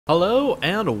Hello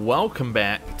and welcome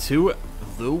back to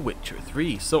The Witcher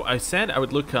 3. So I said I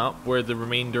would look up where the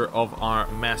remainder of our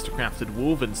mastercrafted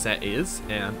woven set is,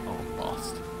 and oh, I'm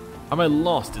lost. Am I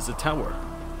lost? It's a tower.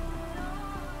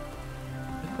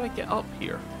 How did I get up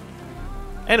here?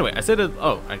 Anyway, I said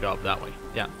oh, I got up that way.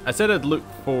 Yeah, I said I'd look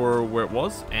for where it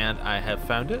was, and I have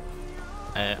found it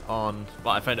well,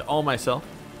 I found it all myself,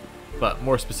 but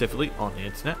more specifically on the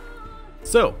internet.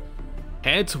 So,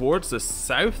 head towards the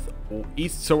southeast.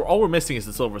 So all we're missing is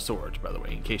the silver sword, by the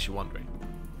way, in case you're wondering.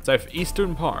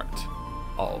 Southeastern part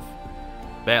of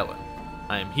Velen.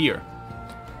 I am here.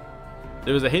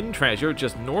 There is a hidden treasure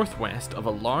just northwest of a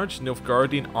large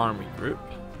Nilfgaardian army group.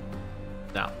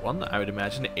 That one, I would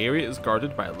imagine the area is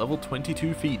guarded by a level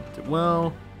 22 fiend.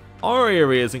 Well, our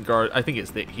area isn't guarded. I think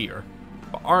it's here.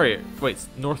 But our area, wait, it's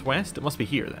northwest? It must be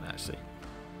here then, actually.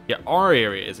 Yeah, our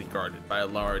area isn't guarded by a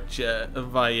large, a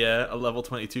level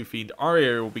 22 fiend. Our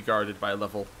area will be guarded by a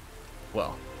level,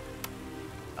 well,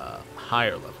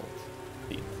 higher level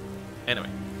fiend. Anyway,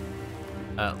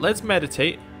 let's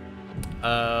meditate.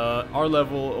 Our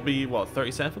level will be, what,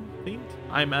 37 fiend,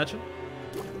 I imagine?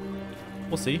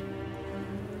 We'll see.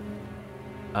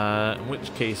 In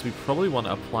which case, we probably want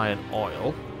to apply an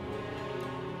oil.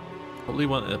 Probably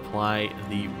want to apply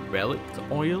the relict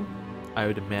oil, I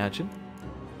would imagine.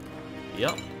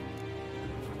 Yep.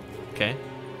 Okay.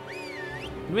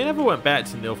 We never went back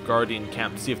to Nilfgaardian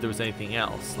camp to see if there was anything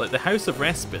else. Like, the House of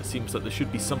Respite seems like there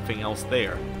should be something else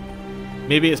there.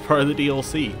 Maybe it's part of the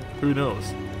DLC. Who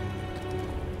knows?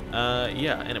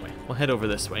 Yeah, anyway. We'll head over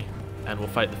this way, and we'll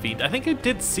fight the fiend. I think I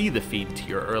did see the fiend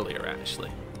here earlier,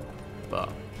 actually. But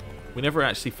we never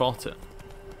actually fought it.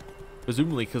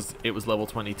 Presumably because it was level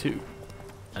 22,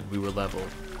 and we were level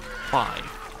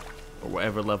 5. Or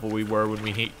whatever level we were when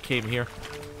we came here.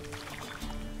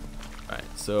 Alright,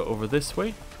 so over this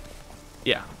way?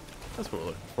 Yeah, that's what we're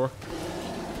looking for.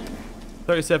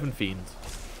 37 fiends.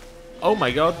 Oh my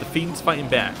god, the fiend's fighting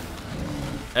back.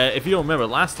 If you don't remember,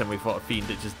 last time we fought a fiend,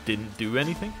 it just didn't do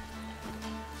anything.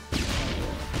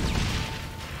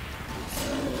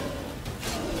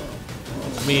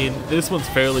 I mean, this one's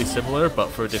fairly similar, but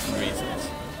for different reasons.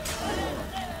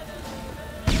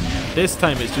 This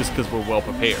time it's just because we're well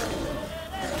prepared.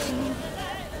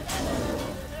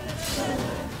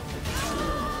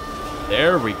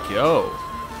 There we go.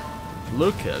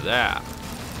 Look at that.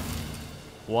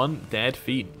 One dead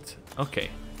fiend.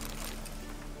 Okay.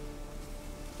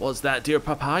 What's that, dear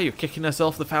papa? You're kicking us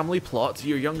off the family plot.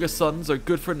 Your younger sons are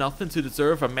good for nothing to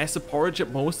deserve a mess of porridge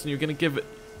at most, and you're going to give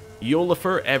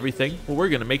Yolifer everything? Well, we're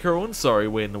going to make our own sorry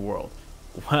way in the world.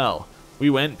 Well, we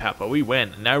went, papa, we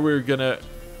went. And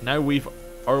now we've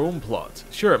our own plot.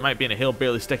 Sure, it might be in a hill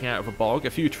barely sticking out of a bog, a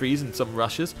few trees and some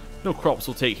rushes. No crops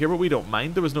will take here, but we don't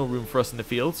mind. There was no room for us in the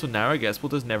field, so now I guess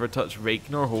we'll just never touch rake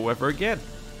nor hoe ever again.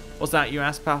 What's that, you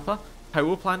ask, papa? How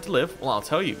we'll plan to live? Well, I'll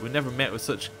tell you, we never met with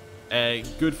such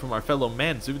good from our fellow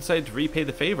men, so we decided to repay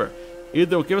the favour. Either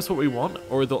they'll give us what we want,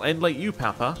 or they'll end like you,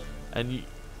 papa, and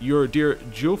your dear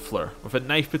Jofler, with a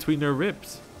knife between their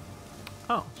ribs.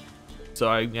 Oh. So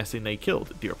I'm guessing they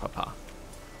killed dear papa.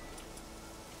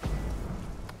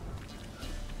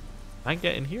 Can I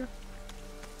get in here?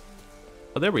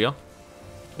 Oh, there we go.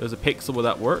 There's a pixel where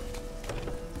that worked.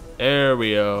 There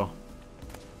we go.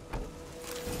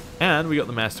 And we got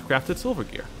the mastercrafted silver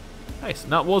gear. Nice.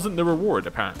 And that wasn't the reward,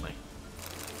 apparently.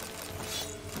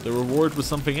 The reward was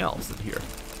something else in here.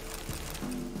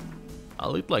 It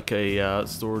looked like a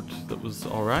sword that was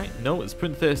alright. No, it's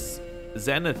Princess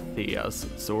Zenithia's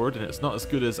sword, and it's not as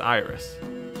good as Iris.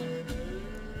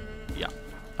 Yeah.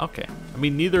 Okay. I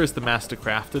mean, neither is the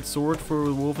mastercrafted sword for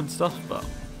the woven stuff, but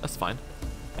that's fine.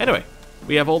 Anyway,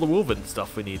 we have all the woven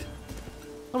stuff we need.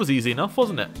 That was easy enough,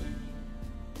 wasn't it?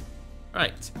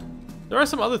 Right. There are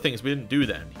some other things we didn't do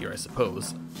down here, I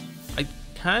suppose. I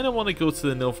kind of want to go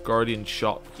to the Nilfgaardian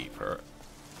shopkeeper.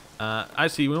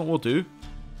 Actually, you know what we'll do?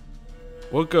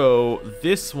 We'll go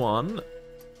this one,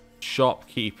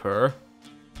 shopkeeper,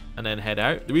 and then head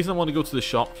out. The reason I want to go to the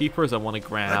shopkeeper is I want to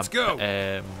grab, let's go.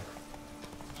 I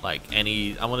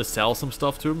want to sell some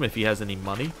stuff to him if he has any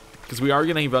money. Because we are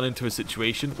going to run into a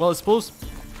situation. Well, I suppose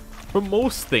for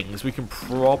most things, we can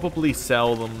probably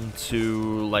sell them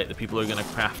to, like, the people who are going to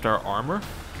craft our armor.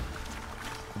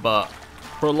 But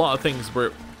for a lot of things,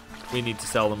 we need to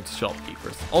sell them to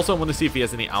shopkeepers. Also, I want to see if he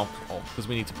has any alcohol, because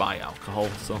we need to buy alcohol,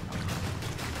 so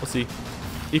we'll see.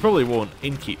 He probably won't.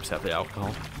 Innkeeps have the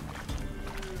alcohol.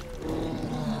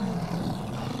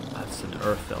 That's an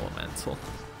earth elemental.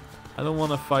 I don't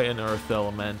want to fight an earth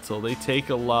elemental. They take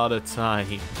a lot of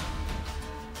time.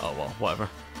 Oh well, whatever.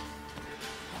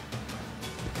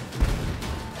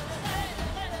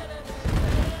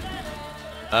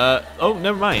 Oh,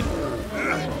 never mind.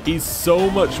 He's so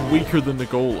much weaker than the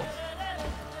golem.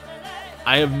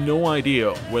 I have no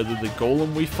idea whether the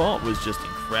golem we fought was just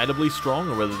incredibly strong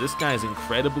or whether this guy is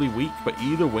incredibly weak, but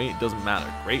either way, it doesn't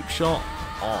matter. Grape shot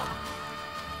on.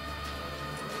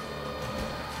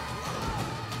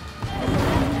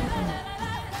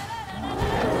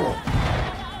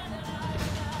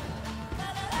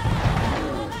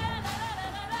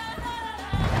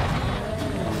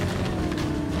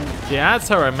 Yeah, that's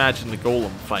how I imagined the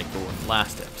golem fight going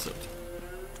last episode.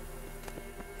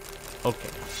 Okay.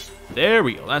 There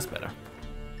we go, that's better.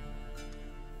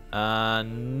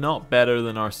 Not better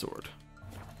than our sword.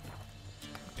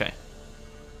 Okay.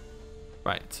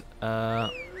 Right.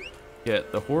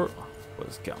 Get the horse. What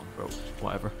is Gallon Road?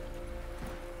 Whatever.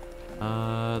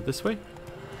 This way.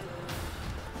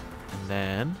 And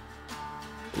then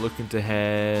looking to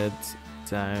head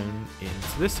down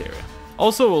into this area.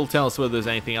 Also, it'll tell us whether there's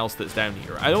anything else that's down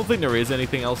here. I don't think there is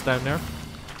anything else down there.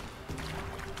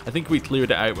 I think we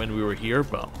cleared it out when we were here,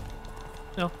 but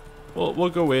no. We'll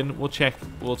go in. We'll check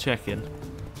in.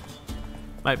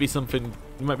 Might be something.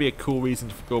 Might be a cool reason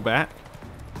to go back.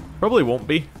 Probably won't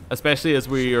be, especially as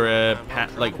we're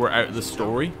we're out of the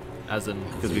story, as in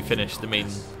because we finished the main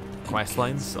quest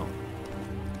lines. So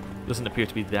doesn't appear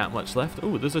to be that much left.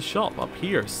 Oh, there's a shop up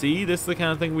here. See, this is the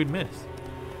kind of thing we'd miss.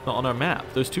 Not on our map.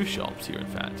 There's 2 shops here, in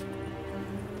fact.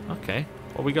 Okay,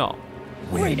 what we got?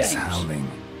 Winds howling.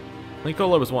 I think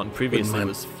all I was wanting previously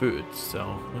was food,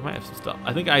 so we might have some stuff.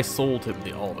 I think I sold him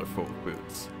the Alder Folk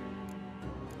boots.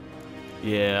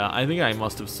 Yeah, I think I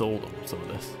must have sold him some of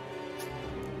this.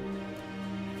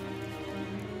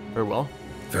 Farewell.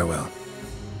 Farewell.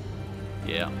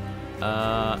 Yeah.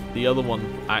 The other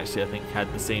one actually I think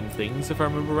had the same things, if I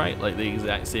remember right, like the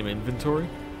exact same inventory.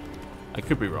 I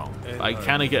could be wrong. But I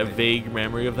kind of get a vague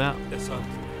memory of that.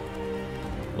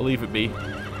 We'll leave it be.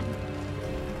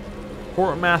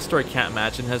 Quartermaster, I can't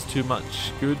imagine has too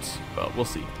much goods, but we'll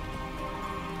see.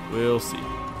 We'll see.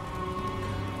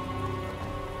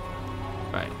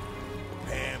 Right.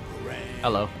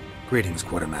 Hello. Greetings,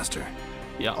 Quartermaster.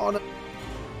 Yeah.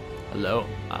 Hello.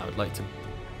 I would like to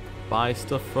buy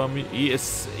stuff from you. He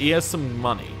has some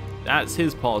money. That's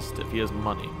his positive. He has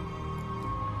money.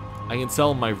 I can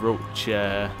sell my roach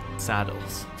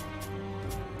saddles.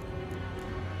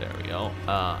 There we go.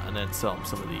 And then sell him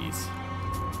some of these.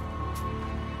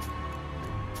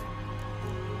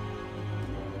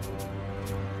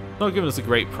 Not giving us a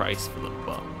great price for them,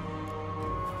 but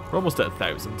we're almost at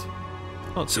 1,000.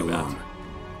 Not too bad. Long.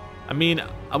 I mean,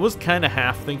 I was kind of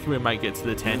half thinking we might get to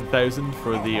the 10,000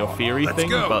 for the Ophiri thing,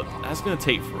 but that's going to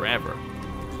take forever.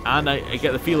 And I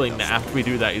get the feeling that after we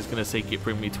do that, he's going to say,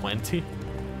 bring me 20.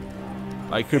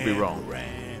 I could be wrong.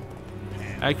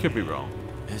 I could be wrong.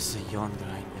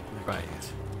 Right.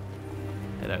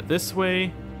 Head out this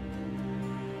way.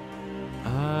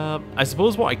 I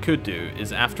suppose what I could do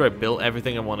is after I built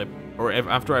everything I want to, or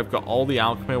after I've got all the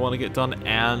alchemy I want to get done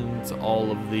and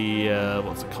all of the,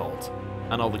 what's it called?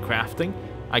 And all the crafting,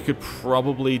 I could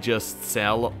probably just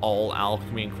sell all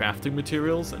alchemy and crafting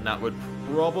materials, and that would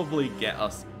probably get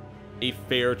us a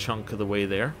fair chunk of the way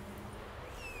there.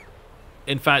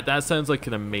 In fact, that sounds like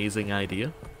an amazing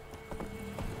idea.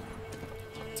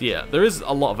 So yeah, there is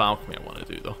a lot of alchemy I want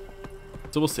to do though.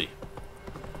 So we'll see.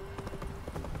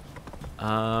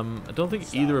 I don't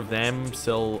think either of them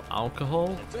sell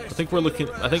alcohol. I think we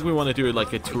want to do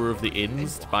like a tour of the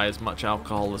inns to buy as much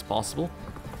alcohol as possible.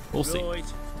 We'll see.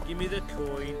 Give me the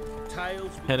coin.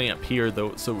 Tiles. Heading up here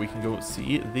though, so we can go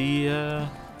see the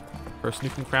person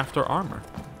who can craft our armor.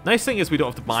 Nice thing is we don't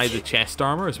have to buy the chest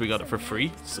armor, as we got it for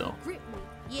free, so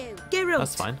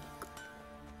that's fine.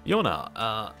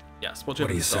 Yona, yes, what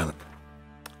do you sell?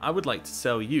 I would like to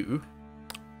sell you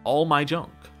all my junk.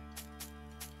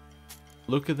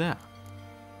 Look at that.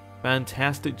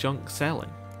 Fantastic junk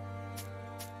selling.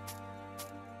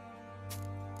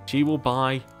 She will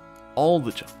buy all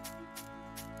the junk.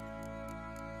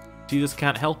 She just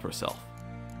can't help herself.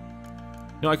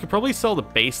 You know, I could probably sell the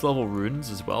base level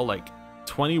runes as well, like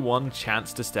 21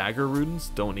 chance to stagger runes,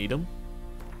 don't need them.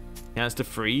 Chance to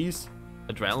freeze,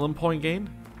 adrenaline point gain,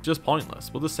 just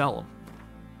pointless. We'll just sell them.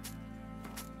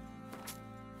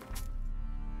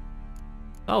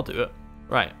 I'll do it.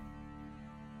 Right.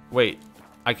 Wait,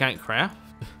 I can't craft?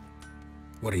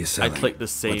 What are you selling? I clicked the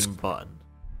same button.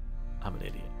 I'm an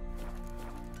idiot.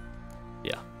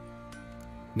 Yeah.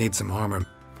 Need some armor.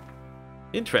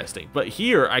 Interesting, but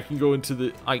here I can go into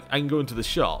the I can go into the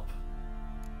shop.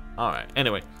 All right.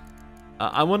 Anyway,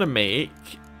 I want to make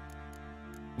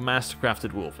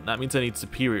mastercrafted wolfen. That means I need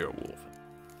superior wolfen.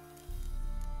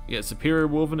 get superior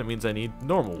woven, it means I need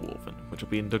normal woven, which will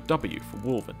be in W for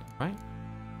woven, right?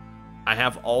 I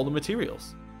have all the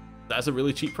materials. That's a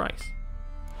really cheap price.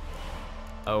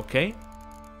 Okay.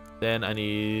 Then I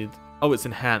need... Oh, it's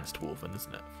enhanced woven,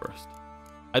 isn't it, first?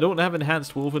 I don't have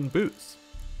enhanced woven boots.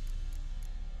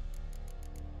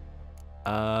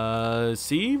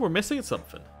 See? We're missing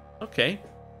something. Okay.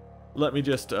 Let me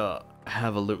just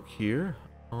have a look here.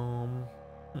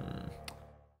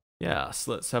 Yeah,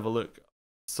 so let's have a look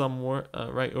somewhere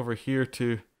right over here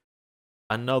to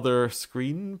another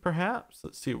screen, perhaps.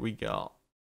 Let's see what we got.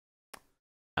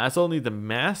 That's only the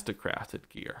mastercrafted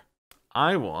gear.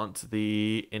 I want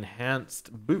the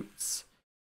enhanced boots.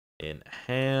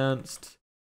 Enhanced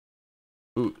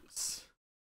boots.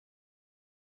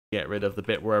 Get rid of the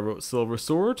bit where I wrote silver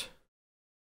sword.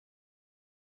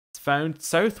 It's found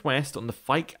southwest on the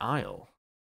Fyke Isle.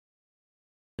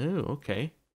 Oh,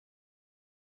 okay.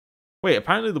 Wait,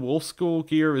 apparently the Wolf Skull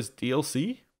gear is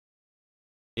DLC?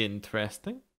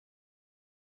 Interesting.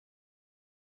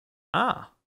 Ah,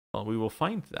 well, we will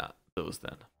find those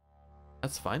then.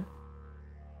 That's fine.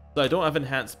 So I don't have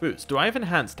enhanced boots. Do I have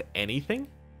enhanced anything?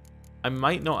 I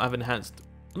might not have enhanced...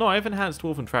 No, I have enhanced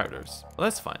woven trousers. Well,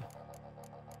 that's fine.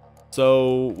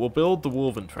 So we'll build the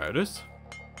woven trousers,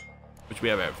 which we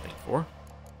have everything for.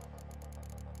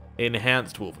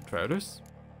 Enhanced woven trousers.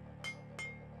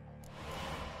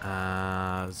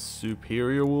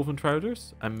 Superior woven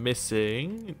trousers. I'm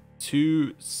missing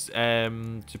two two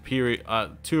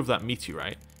of that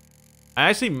meteorite. I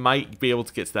actually might be able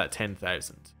to get to that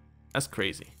 10,000. That's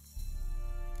crazy.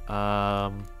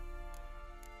 So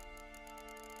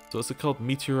what's it called?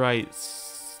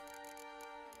 Meteorites.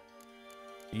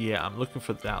 Yeah, I'm looking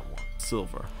for that one.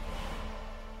 Silver.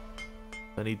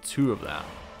 I need 2 of that.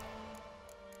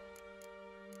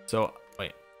 So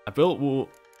wait, I built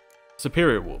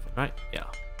superior woven, right? Yeah.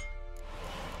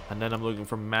 And then I'm looking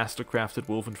for mastercrafted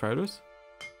woven trousers.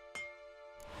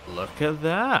 Look at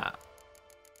that.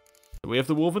 So we have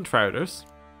the woven trousers.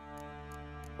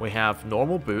 We have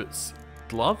normal boots,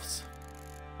 gloves.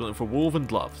 We're looking for woven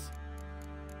gloves.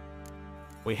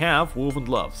 We have woven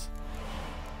gloves.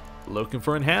 Looking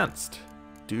for enhanced.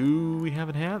 Do we have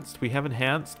enhanced? We have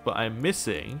enhanced, but I'm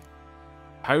missing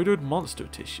powdered monster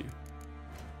tissue.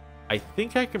 I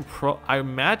think I can I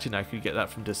imagine I could get that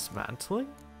from dismantling.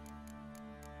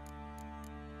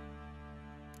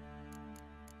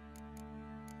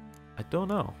 I don't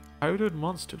know. Powdered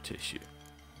monster tissue.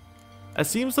 It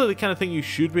seems like the kind of thing you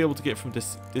should be able to get from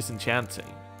disenchanting.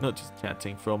 Not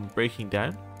disenchanting, from breaking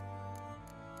down.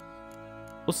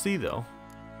 We'll see though.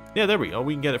 Yeah, there we go.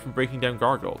 We can get it from breaking down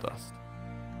gargoyle dust.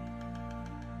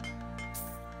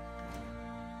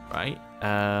 Right.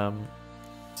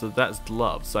 So that's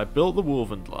gloves. So I built the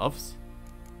woven gloves.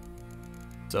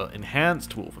 So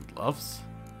enhanced woven gloves.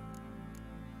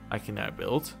 I can now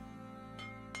build.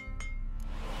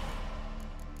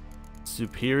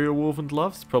 Superior woven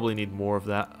gloves. Probably need more of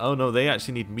that. Oh no, they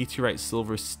actually need meteorite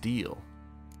silver steel.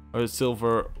 Or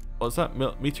silver... What's that?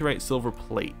 Meteorite silver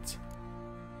plate.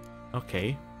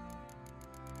 Okay.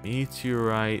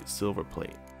 Meteorite silver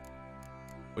plate.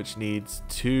 Which needs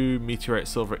 2 meteorite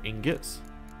silver ingots.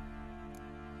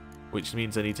 Which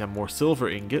means I need to have more silver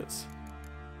ingots.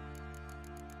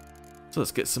 So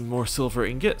let's get some more silver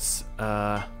ingots.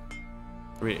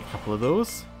 Create a couple of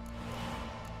those.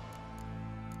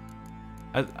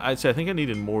 I'd say I think I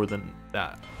needed more than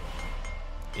that.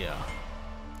 Yeah.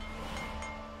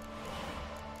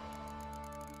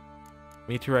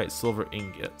 Meteorite silver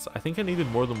ingots. I think I needed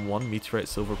more than 1 meteorite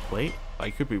silver plate. I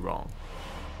could be wrong.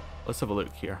 Let's have a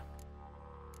look here.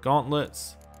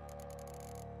 Gauntlets.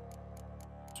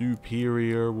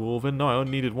 Superior woven. No, I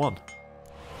only needed 1.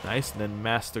 Nice. And then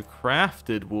master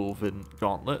crafted woven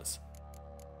gauntlets.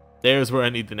 There's where I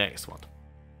need the next one.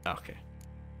 Okay.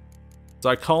 So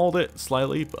I called it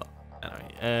slightly, but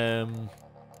anyway.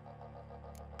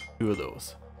 2 of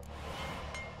those.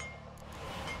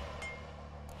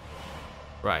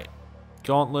 Right.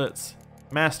 Gauntlets.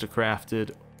 Master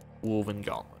crafted woven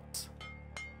gauntlets.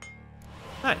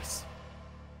 Nice.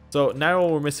 So now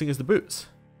all we're missing is the boots.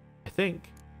 I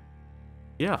think.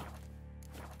 Yeah.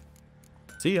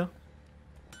 See ya.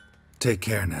 Take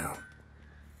care now.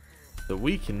 So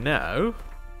we can now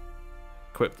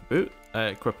equip the boot.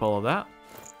 Equip all of that.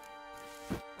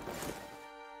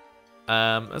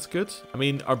 That's good. I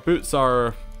mean, our boots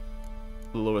are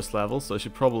the lowest level, so I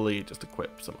should probably just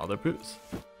equip some other boots.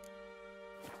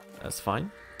 That's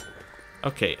fine.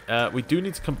 Okay, we do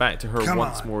need to come back to her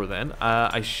once more then.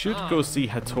 I should go see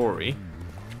Hattori.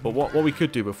 But what we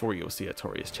could do before we go see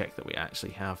Hattori is check that we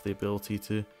actually have the ability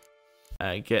to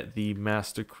get the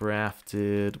master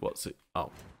crafted... What's it?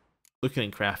 Oh, looking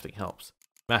in crafting helps.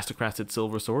 Mastercrafted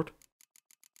silver sword.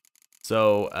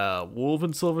 So,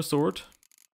 woven silver sword,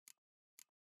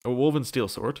 or woven steel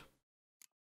sword,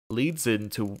 leads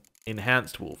into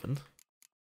enhanced woven.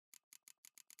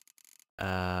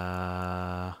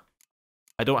 I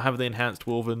don't have the enhanced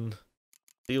woven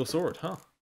steel sword, huh?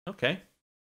 Okay.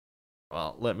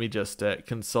 Well, let me just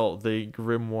consult the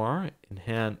grimoire.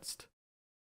 Enhanced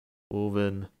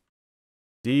woven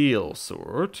steel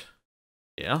sword.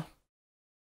 Yeah.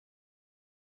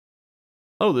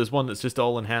 Oh, there's one that's just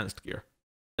all enhanced gear.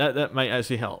 That might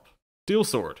actually help. Steel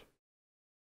sword.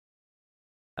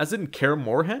 As in Kaer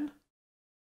Morhen?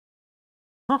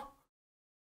 Huh.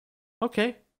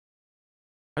 Okay.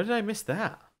 How did I miss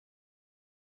that?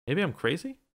 Maybe I'm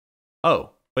crazy?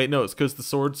 Oh, wait, no, it's because the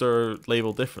swords are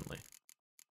labeled differently.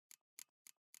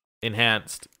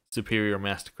 Enhanced, superior,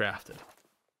 mastercrafted.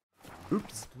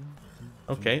 Oops.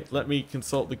 Okay, let me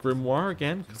consult the grimoire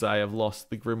again, because I have lost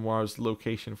the grimoire's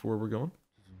location for where we're going.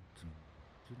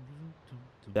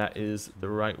 That is the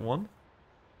right one.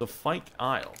 The Fyke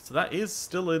Isle. So that is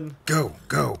still in... Go.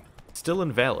 Still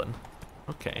in Velen.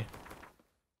 Okay.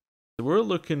 So we're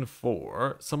looking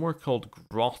for somewhere called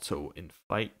Grotto in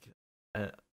Fyke.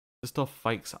 Just off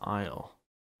Fyke's Isle.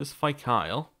 This Fyke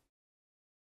Isle.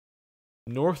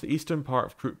 Northeastern part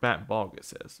of Crookback Bog, it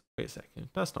says. Wait a second.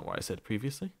 That's not what I said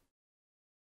previously.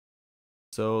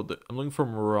 So I'm looking for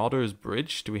Marauder's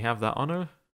Bridge. Do we have that on our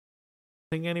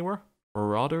thing anywhere?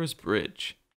 Marauder's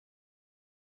Bridge.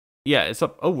 Yeah, it's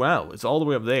up. Oh, wow. It's all the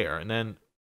way up there. And then,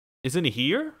 isn't it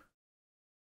here?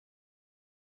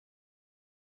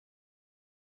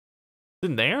 It's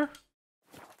in there?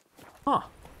 Huh.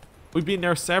 We've been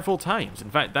there several times. In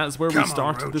fact, that's where we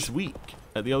started this week.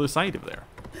 At the other side of there.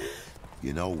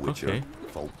 You know, Witcher, Okay.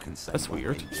 folk can say That's what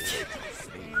weird. they did.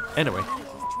 Anyway,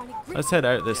 let's head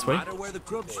out this way. Matter where the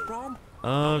grub's from?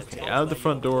 Okay, out the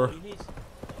front door.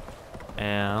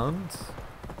 And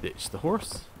ditch the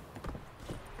horse.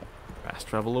 Fast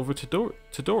travel over to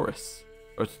Doris.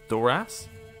 Or to Doras?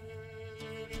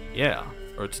 Yeah.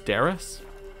 Or to Daris?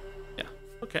 Yeah.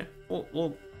 Okay.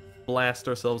 We'll blast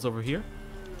ourselves over here.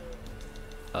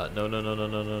 No.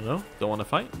 Don't want to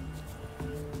fight.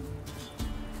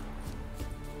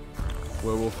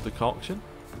 Werewolf decoction.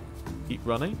 Keep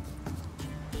running.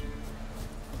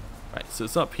 Right, so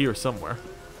it's up here somewhere.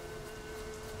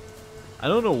 I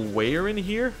don't know where in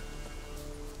here.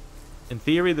 In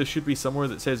theory, there should be somewhere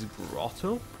that says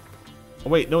Grotto. Oh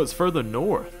wait, no, it's further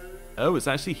north. Oh, it's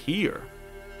actually here.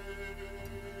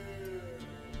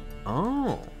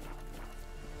 Oh.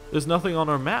 There's nothing on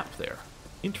our map there.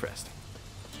 Interesting.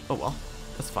 Oh well,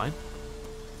 that's fine.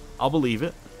 I'll believe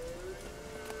it.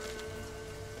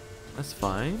 That's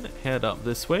fine. Head up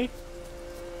this way.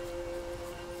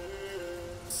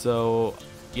 So,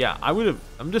 yeah,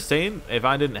 I'm just saying, if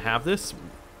I didn't have this,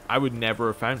 I would never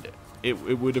have found it.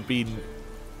 It would have been,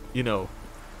 you know,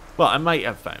 well, I might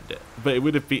have found it, but it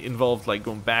would have involved like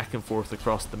going back and forth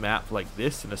across the map like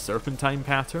this in a serpentine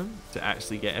pattern to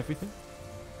actually get everything.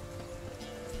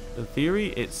 In theory,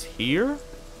 it's here.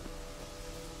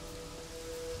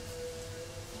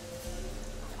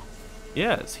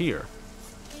 Yeah, it's here.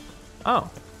 Oh.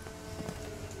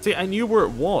 See, I knew where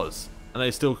it was, and I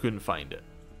still couldn't find it.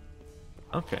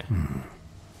 Okay.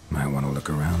 Might want to look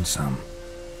around some.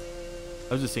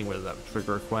 I was just seeing whether that would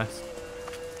trigger a quest.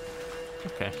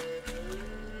 Okay.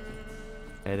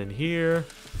 Head in here.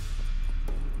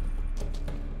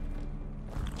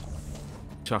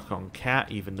 Chuck on cat,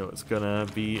 even though it's gonna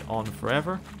be on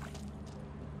forever.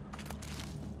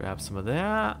 Grab some of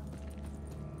that.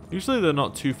 Usually they're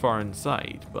not too far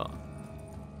inside, but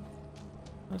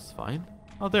that's fine.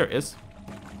 Oh, there it is.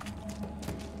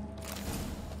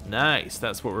 Nice,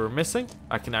 that's what we were missing.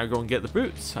 I can now go and get the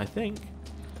boots, I think.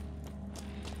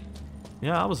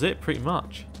 Yeah, that was it, pretty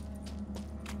much.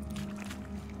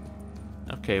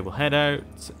 Okay, we'll head out.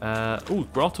 Oh,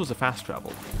 Grotto's a fast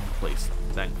travel place,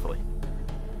 thankfully.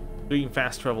 So you can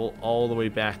fast travel all the way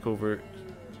back over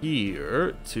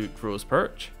here to Crow's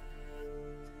Perch.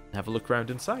 Have a look around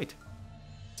inside.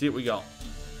 See what we got.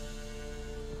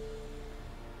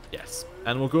 Yes,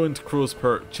 and we'll go into Crow's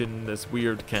Perch in this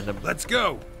weird kind of Let's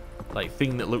go. like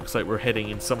thing that looks like we're heading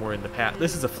in somewhere in the past.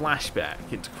 This is a flashback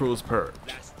into Crow's Perch.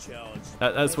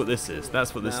 That's what this is.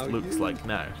 That's what this looks like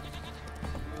now.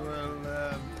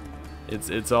 Well,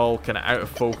 It's all kind of out of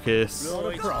focus,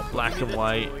 black and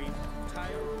white.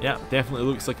 Yeah, definitely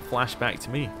looks like a flashback to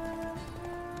me.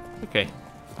 Okay,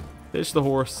 ditch the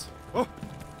horse.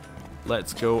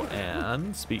 Let's go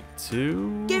and speak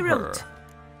to her.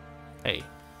 Hey,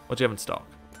 what do you have in stock?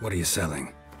 what are you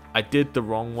selling? I did the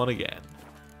wrong one again.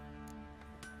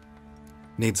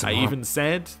 Need some I help. even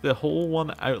said the whole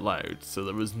one out loud, so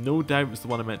there was no doubt it was the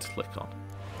one I meant to click on.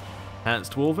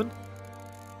 Enhanced woven.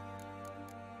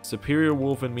 Superior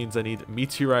woven means I need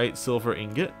meteorite silver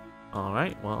ingot.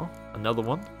 Alright, well, another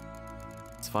one.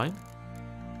 It's fine.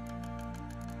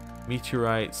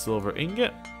 Meteorite silver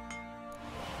ingot.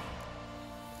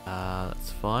 That's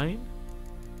fine.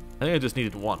 I think I just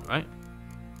needed one, right?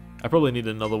 I probably need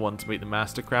another one to make the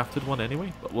master crafted one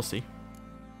anyway, but we'll see.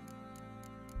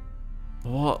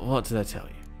 What did I tell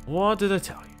you? What did I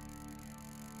tell you?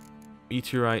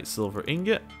 Meteorite silver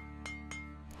ingot.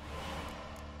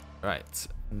 Right,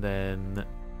 and then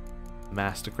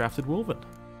master crafted woven.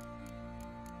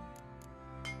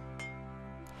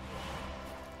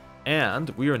 And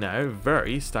we are now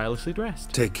very stylishly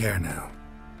dressed. Take care now.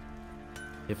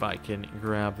 If I can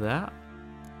grab that.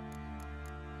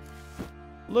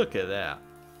 Look at that.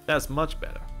 That's much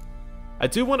better. I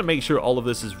do want to make sure all of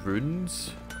this is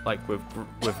runes, like with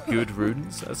good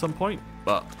runes at some point.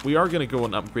 But we are going to go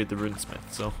and upgrade the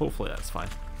runesmith, so hopefully that's fine.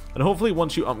 And hopefully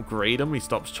once you upgrade him, he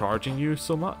stops charging you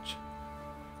so much.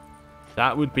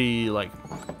 That would be like,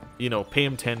 you know, pay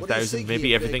him 10,000,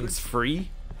 maybe everything's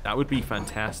free. That would be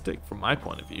fantastic from my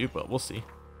point of view, but we'll see.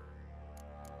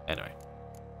 Anyway,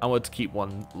 I want to keep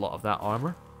one lot of that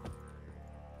armor.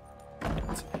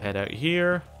 Let's head out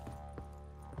here.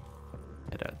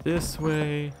 Head out this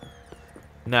way.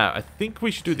 Now, I think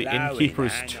we should do the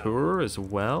innkeeper's tour as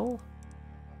well.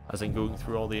 As in going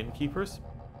through all the innkeepers.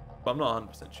 But I'm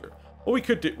not 100% sure. What we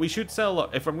could do, we should sell,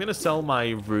 if I'm going to sell my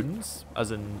runes,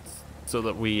 as in, so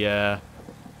that we, yeah,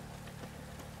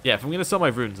 if I'm going to sell my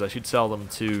runes, I should sell them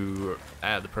to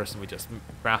the person we just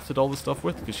crafted all the stuff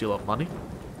with, because she'll have money.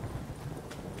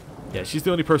 Yeah, she's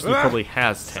the only person who probably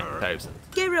has 10,000.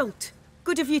 Geralt,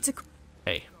 good of you to...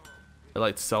 Hey, I'd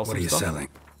like to sell some stuff. What are you selling?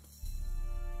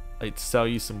 I'd like to sell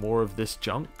you some more of this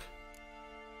junk.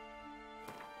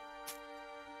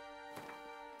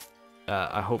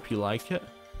 I hope you like it.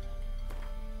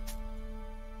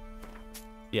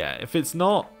 Yeah, if it's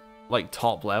not like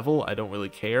top level, I don't really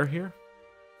care here.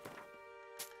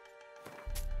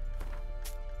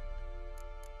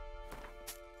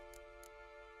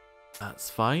 That's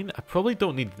fine. I probably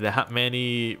don't need that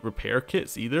many repair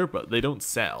kits either, but they don't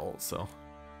sell, so.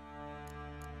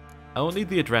 I don't need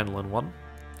the adrenaline one.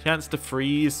 Chance to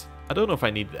freeze. I don't know if I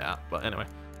need that, but anyway.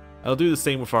 I'll do the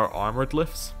same with our armored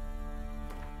lifts.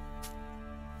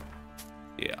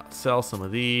 Yeah, sell some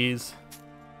of these.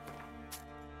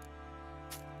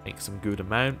 Make some good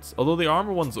amounts. Although the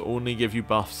armor ones only give you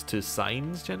buffs to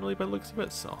signs generally by the looks of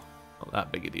it, so not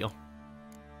that big a deal.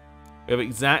 We have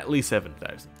exactly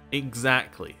 7,000.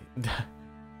 Exactly.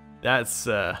 That's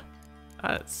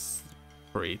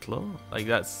pretty low. Like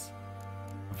that's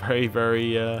very,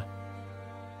 very I'm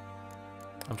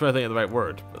trying to think of the right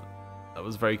word, but that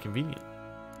was very convenient.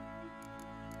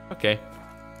 Okay.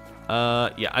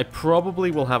 Yeah, I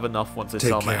probably will have enough once I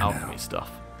sell my alchemy stuff.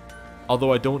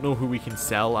 Although I don't know who we can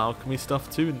sell alchemy stuff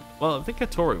to. Well, I think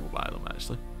Hattori will buy them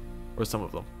actually, or some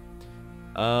of them.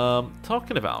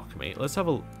 Talking of alchemy, let's have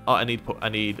a. Oh, I need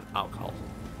alcohol.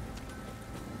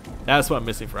 That's what I'm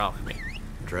missing for alchemy.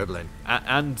 Dribbling.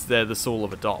 And they're the soul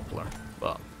of a Doppler,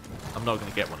 but I'm not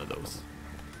gonna get one of those.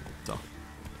 So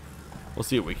we'll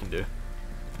see what we can do.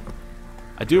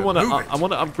 I do want to. I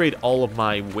want to upgrade all of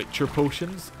my Witcher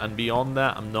potions, and beyond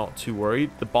that, I'm not too worried.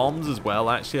 The bombs as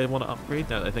well. Actually, I want to upgrade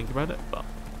now that I think about it, but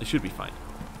it should be fine.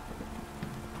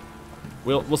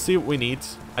 We'll see what we need.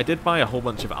 I did buy a whole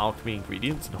bunch of alchemy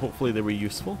ingredients, and hopefully they were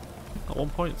useful at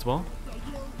one point as well.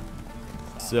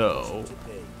 So,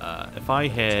 if I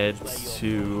head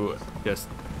to just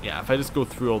if I just go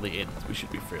through all the inns, we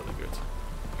should be fairly good.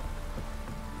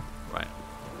 Right.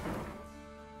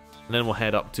 And then we'll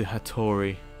head up to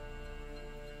Hattori.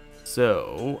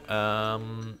 So,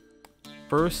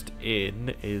 first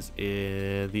inn is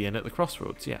the inn at the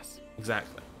crossroads. Yes,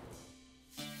 exactly.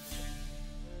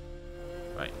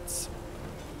 Right.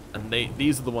 And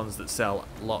these are the ones that sell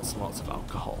lots and lots of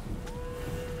alcohol.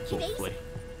 Hopefully.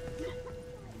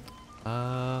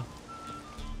 Not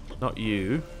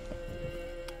you.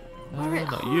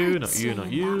 Not you, not you,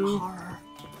 not you.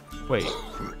 Wait,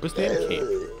 where's the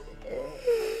innkeep?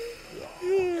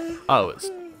 Oh, it's...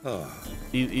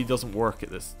 He doesn't work at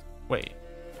this... Wait.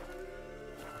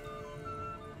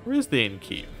 Where's the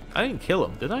innkeep? I didn't kill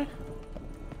him, did I?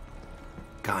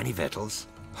 Got any victuals?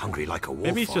 Hungry like a wolf.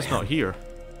 Maybe he's just not here.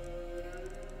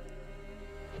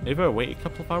 Maybe if I wait a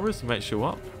couple of hours, he might show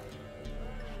up.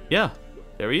 Yeah,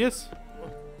 there he is.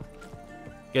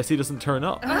 Guess he doesn't turn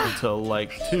up until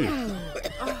like 2.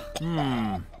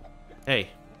 Hey.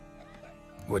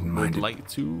 Wouldn't mind Would like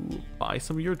to buy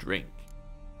some of your drink.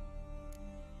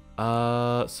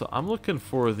 So I'm looking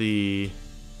for the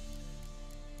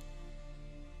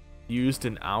used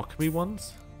in alchemy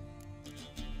ones.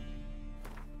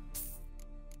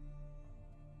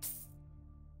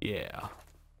 Yeah.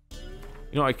 You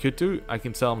know what I could do? I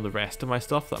can sell them the rest of my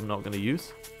stuff that I'm not going to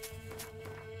use.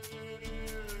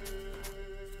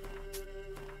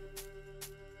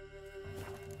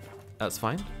 That's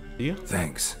fine. See you?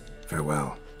 Thanks.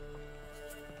 Farewell.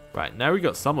 Right, now we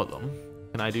got some of them.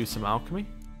 Can I do some alchemy?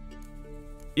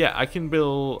 Yeah, I can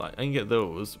build... I can get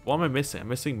those. What am I missing? I'm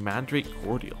missing Mandrake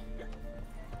Cordial.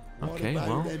 Okay,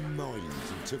 well...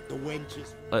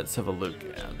 Let's have a look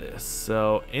at this.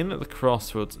 So, in at the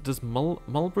crossroads... Does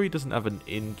Mulberry doesn't have an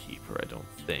innkeeper, I don't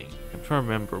think. I'm trying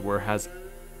to remember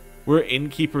where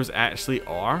innkeepers actually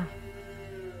are.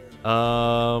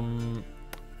 Well,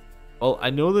 I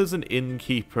know there's an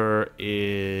innkeeper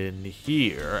in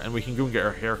here, and we can go and get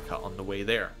our hair cut on the way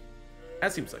there.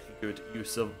 That seems like a good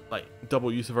use of, like,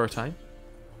 double use of our time.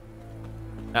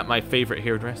 At my favorite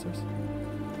hairdressers.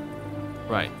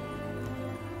 Right.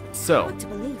 So, Hard to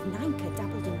believe Nanka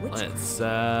dabbled in witchcraft.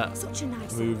 let's Such a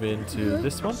nice move into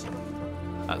this one.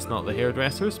 That's not the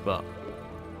hairdressers, but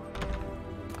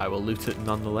I will loot it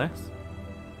nonetheless.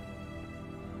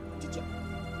 Did you?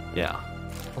 Yeah,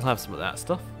 I'll have some of that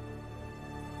stuff.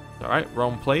 Alright,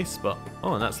 wrong place, but...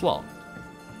 Oh, and that's locked.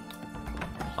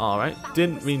 Alright,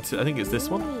 didn't mean to... I think it's this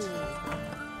one.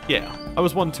 Yeah, I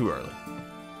was one too early.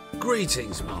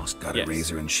 Greetings, Master. Got Yes. a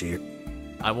razor and shear.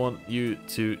 I want you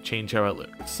to change how I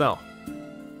look. So,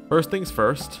 first things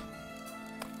first,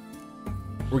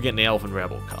 we're getting the Elven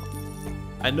Rebel cut.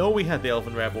 I know we had the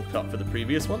Elven Rebel cut for the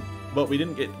previous one, but we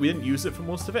didn't use it for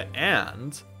most of it.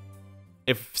 And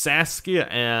if Saskia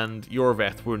and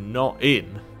Yorveth were not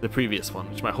in the previous one,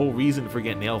 which is my whole reason for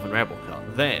getting the Elven Rebel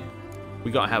cut, then we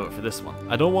gotta have it for this one.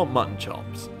 I don't want mutton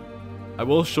chops. I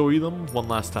will show you them one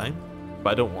last time,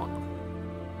 but I don't want them.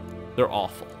 They're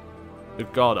awful. They're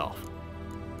god awful.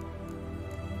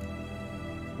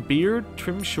 Beard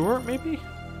trim short, maybe?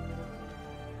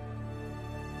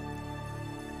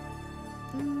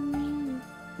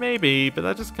 Maybe, but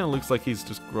that just kind of looks like he's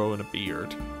just growing a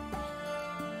beard.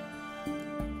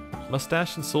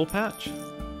 Mustache and soul patch?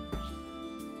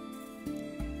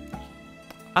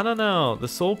 I don't know. The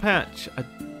soul patch...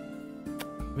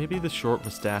 maybe the short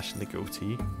mustache and the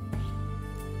goatee.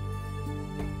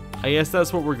 I guess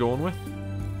that's what we're going with.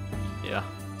 Yeah.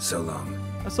 So long.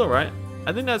 That's alright.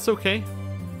 I think that's okay.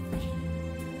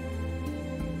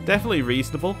 Definitely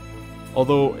reasonable.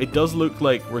 Although it does look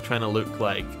like we're trying to look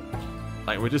like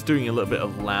we're just doing a little bit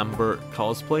of Lambert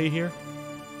cosplay here.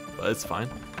 But it's fine.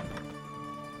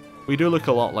 We do look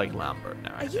a lot like Lambert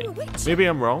now, I think. Maybe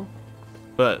I'm wrong.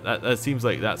 But that seems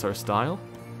like that's our style.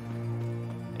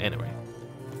 Anyway.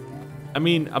 I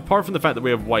mean, apart from the fact that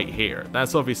we have white hair,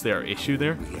 that's obviously our issue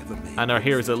there. And our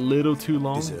hair is a little too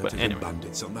long, but anyway.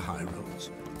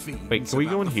 Wait, can we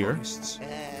go in here?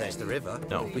 There's the river.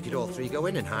 No. We could all three go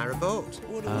in and hire a boat.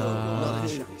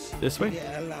 This way?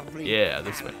 Yeah,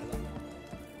 this way.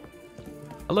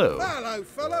 Hello. Hello,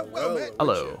 fella. Well met.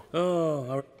 Hello.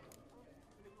 Oh,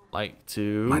 Like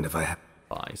to Mind if I have...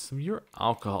 buy some of your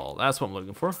alcohol. That's what I'm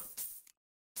looking for.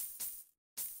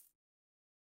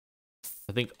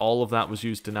 I think all of that was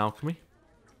used in alchemy.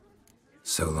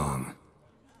 So long.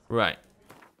 Right.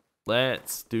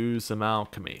 Let's do some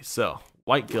alchemy. So,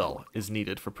 white gull is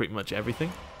needed for pretty much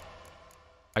everything.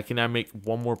 I can now make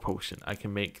one more potion. I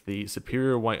can make the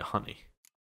superior white honey.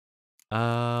 What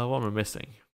am I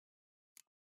missing?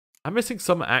 I'm missing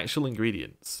some actual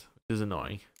ingredients, which is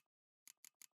annoying.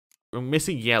 We're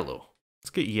missing yellow.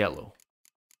 Let's get yellow.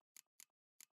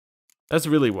 That's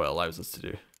really what it allows us to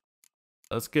do.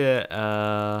 Let's get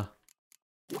that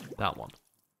one.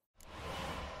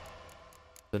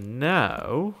 So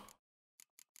now,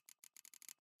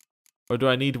 or do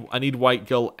I need white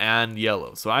gull and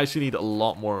yellow? So I actually need a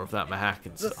lot more of that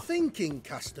Mahakan the stuff. thinking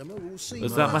customer will see.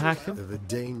 Is that Mahakan? The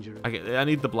danger. I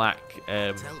need the black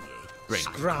ring.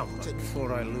 Scram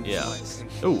before I lose. Yeah.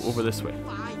 Oh, over this way.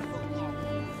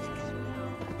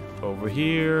 Over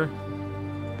here.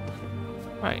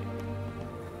 Right.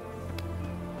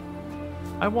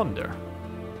 I wonder,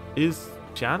 is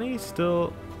Shani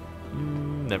still...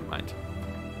 never mind.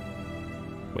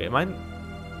 Wait, am I...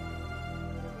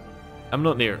 I'm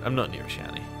not near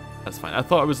Shani. That's fine. I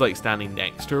thought I was like standing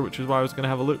next to her, which is why I was going to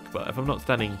have a look, but if I'm not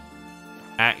standing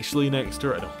actually next to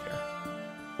her, I don't care.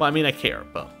 Well, I mean, I care,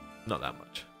 but not that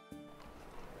much.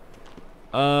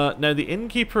 Now the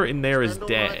innkeeper in there is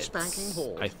dead,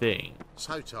 I think.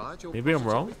 Maybe I'm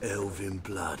wrong? Elven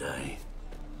blood, eh?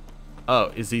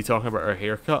 Oh, is he talking about our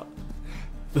haircut?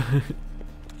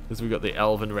 Because we got the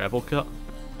Elven Rebel cut.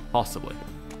 Possibly.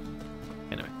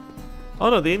 Anyway. Oh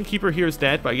no, the innkeeper here is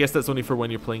dead, but I guess that's only for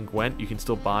when you're playing Gwent. You can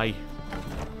still buy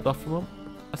stuff from him.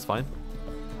 That's fine.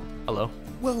 Hello.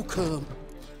 Welcome.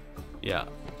 Yeah.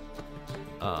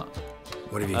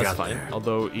 What have you That's got fine. there?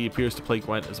 Although he appears to play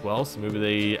Gwent as well, so maybe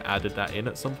they added that in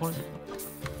at some point.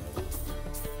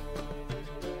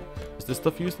 Is this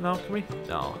stuff used in alchemy?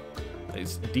 No.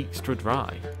 It's Dijkstra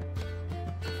Dry.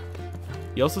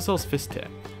 He also sells Fist Tech.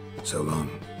 So long.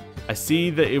 I see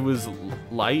that it was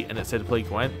light and it said play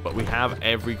Gwent, but we have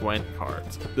every Gwent card.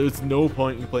 There's no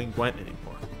point in playing Gwent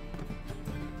anymore.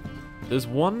 There's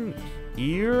one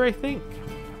here, I think.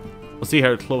 We'll see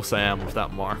how close I am with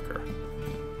that marker.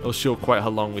 It'll show quite how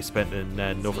long we spent in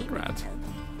Novigrad.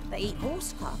 They eat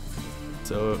horse cubs.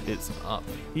 So it's up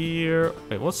here.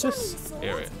 Wait, what's this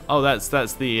area? Oh, that's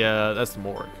the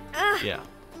morgue. Yeah.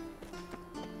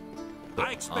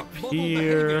 So up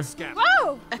here.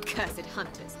 Whoa! Accursed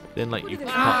hunters. Then like you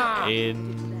cut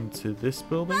into this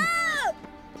building.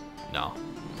 No.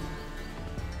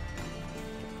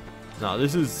 No,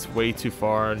 this is way too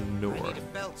far north.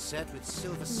 Belt set with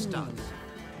silver studs.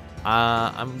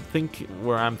 I'm thinking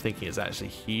is actually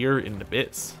here in the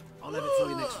bits. I'll have it for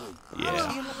you next week.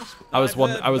 Yeah. I was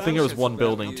thinking it was one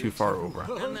building too far over.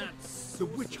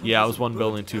 Yeah, I was one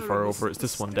building too far over. It's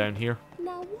this one down here.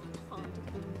 Now what harm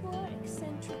did the poor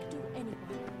eccentric do anyone?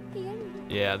 He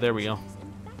only Yeah, there we go.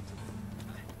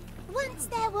 once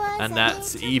there was And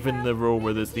that's even the row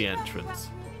where there's the entrance.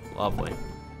 Lovely.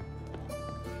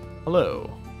 Hello.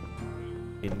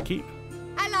 Innkeep.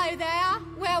 Hello there.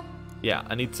 Well, Yeah,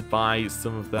 I need to buy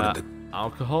some of that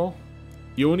alcohol.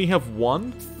 You only have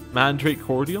one Mandrake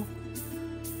Cordial?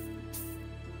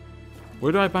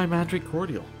 Where do I buy Mandrake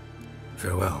Cordial?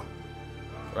 Farewell.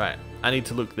 Right, I need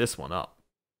to look this one up.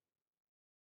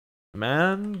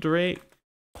 Mandrake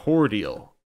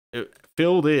Cordial. It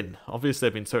filled in. Obviously,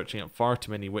 I've been searching up far too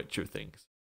many Witcher things.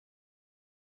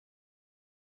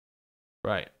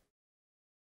 Right.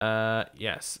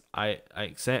 Yes, I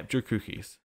accept your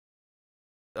cookies.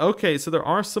 Okay, so there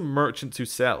are some merchants who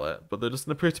sell it, but there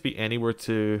doesn't appear to be anywhere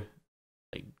to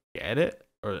like get it,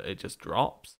 or it just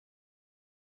drops.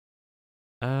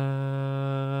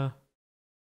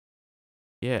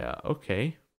 Yeah,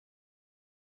 okay.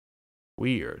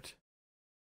 Weird.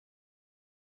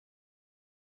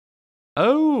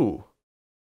 Oh.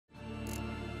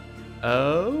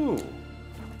 Oh.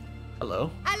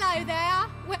 Hello. hello there.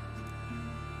 Well,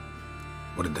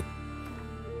 What did the...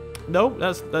 No,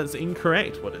 that's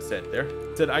incorrect what it said there.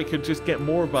 It said I could just get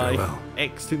more by Farewell.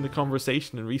 exiting the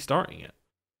conversation and restarting it.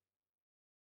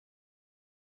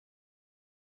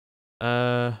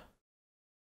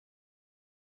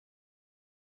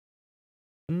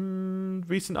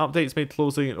 Recent updates made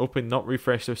closing and opening not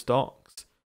refresh their stocks.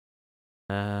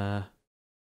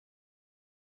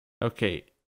 Okay.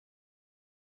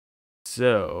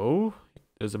 So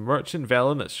there's a merchant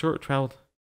Velen that's short traveled.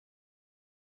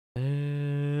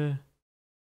 I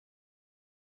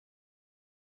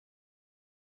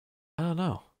don't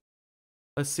know.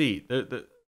 Let's see.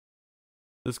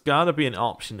 There's gotta be an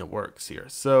option that works here.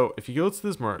 So if you go to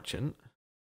this merchant,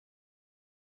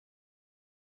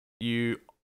 you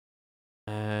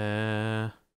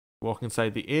walk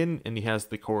inside the inn and he has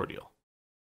the cordial.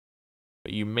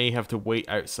 But you may have to wait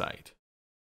outside.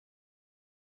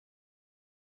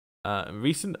 In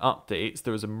recent updates,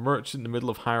 there was a merchant in the middle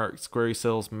of Hierarch Square who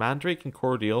sells Mandrake and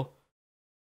Cordial.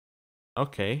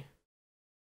 Okay.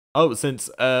 Oh, since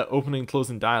opening and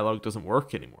closing dialogue doesn't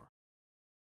work anymore.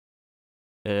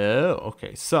 Oh,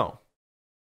 okay. So,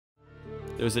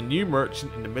 there's a new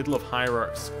merchant in the middle of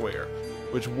Hierarch Square,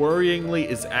 which worryingly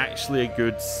is actually a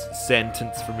good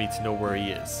sentence for me to know where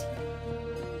he is.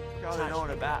 Going on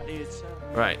about this.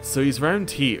 Right, so he's around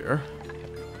here.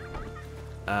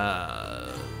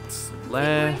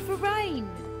 Left. for rain.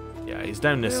 Yeah, he's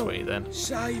down this way then.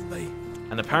 Save me.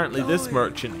 And apparently this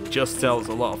merchant just sells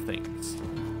a lot of things.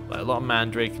 Like a lot of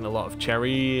Mandrake and a lot of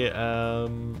Cherry,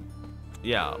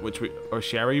 yeah,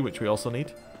 Sherry, which we also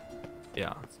need.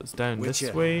 Yeah, so it's down this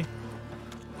way.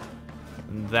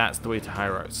 And that's the way to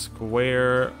Hierarch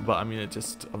Square, but I mean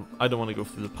I don't want to go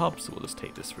through the pub, so we'll just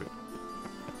take this route.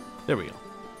 There we go.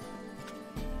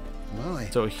 My.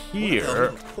 So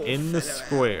here, in the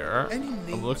square, Any I'm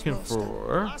needs, looking master?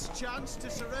 for Last chance to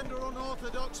surrender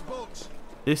unorthodox books.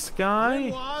 this guy,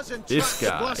 Memoirs and this tracts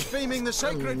guy. blaspheming the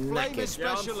sacred flame Yeah, I'm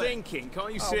especially. thinking, can't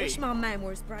you I see? wish my man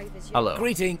were as brave as you. Hello.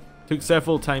 Greeting. Took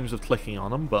several times of clicking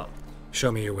on him, but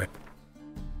Show me your whip.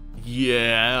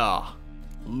 yeah,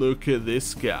 look at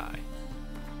this guy.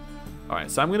 Alright,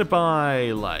 so I'm gonna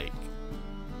buy like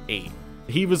 8.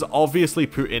 He was obviously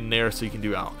put in there so you can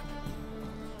do alchemy.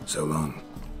 So long.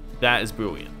 That is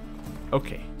brilliant.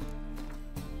 Okay.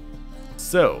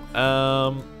 So,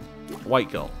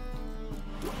 white gull.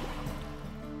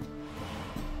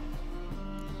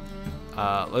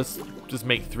 Let's just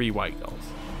make 3 white gulls.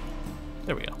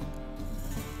 There we go.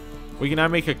 We can now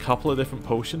make a couple of different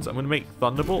potions. I'm going to make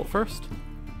Thunderbolt first.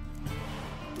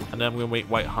 And then I'm going to make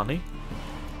white honey.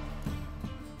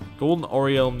 Golden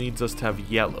Oriole needs us to have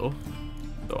yellow.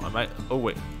 So I might... Oh,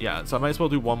 wait. Yeah, so I might as well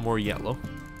do 1 more yellow.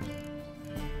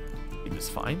 It's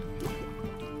fine.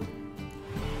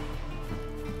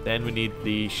 Then we need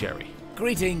the sherry.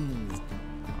 Greetings.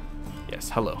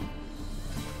 Yes, hello.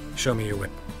 Show me your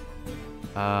whip.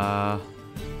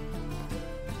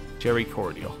 Cherry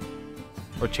cordial.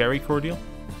 Or cherry cordial?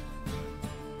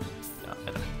 No,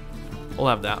 I know. We'll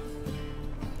have that.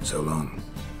 So long.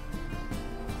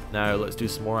 Now let's do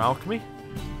some more alchemy.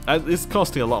 It's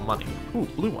costing a lot of money. Ooh,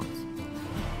 blue ones.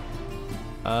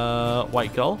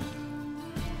 White gull.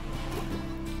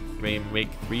 We can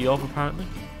make 3 of apparently.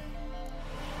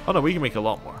 Oh no, we can make a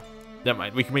lot more. Never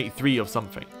mind, we can make 3 of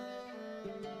something.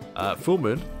 Full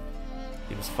moon.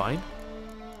 Seems fine.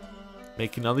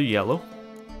 Make another yellow.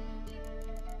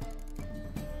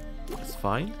 That's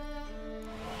fine.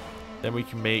 Then we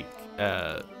can make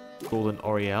golden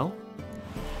Oriole.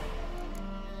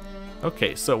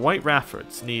 Okay, so white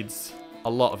Raffords needs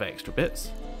a lot of extra bits.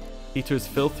 Peter's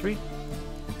Filthy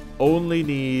only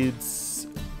needs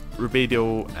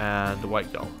Rubido and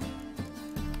white gull.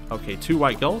 Okay, 2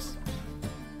 white gulls.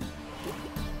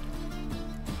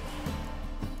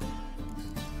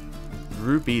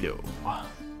 Rubido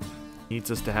needs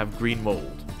us to have green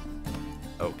mold.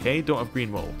 Okay, don't have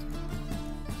green mold.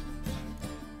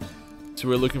 So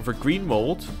we're looking for green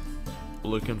mold. We're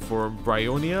looking for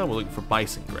Bryonia. We're looking for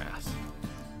bison grass.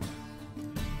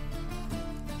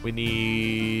 We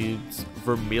need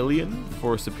vermilion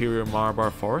for Superior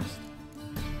Marbar Forest.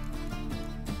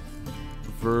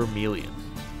 Vermilion.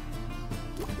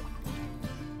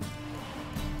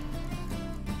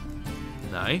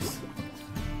 Nice.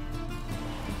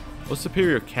 What's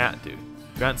Superior Cat do?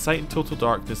 Grant sight in total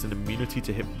darkness and immunity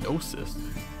to hypnosis.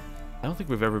 I don't think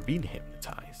we've ever been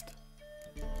hypnotized.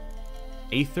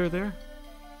 Aether there?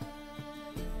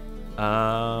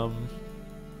 I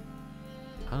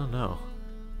don't know.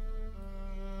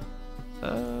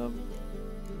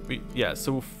 Yeah,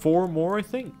 so 4 more, I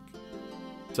think.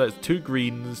 So it's 2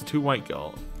 greens, 2 white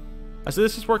gull. So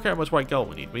let's just work out how much white gull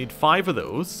we need. We need 5 of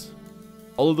those.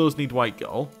 All of those need white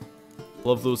gull.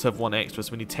 All of those have 1 extra,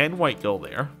 so we need 10 white gull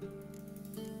there.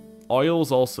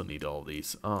 Oils also need all of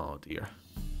these. Oh dear.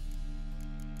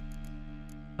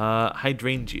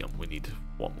 Hydrangeum, we need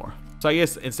 1 more. So I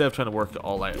guess instead of trying to work it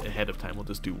all out ahead of time, we'll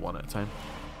just do 1 at a time.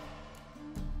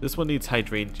 This one needs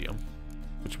hydrangeum,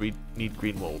 which we need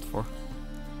green mold for.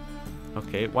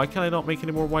 Okay, why can I not make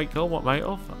any more white gull? What am I out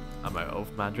of? I'm out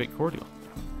of Mandrake Cordial.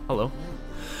 Hello.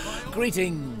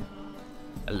 Greetings.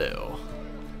 Hello.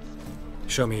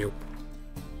 Show me your...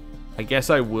 I guess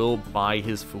I will buy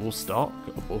his full stock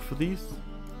of both of these.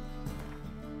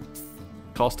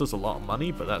 Cost us a lot of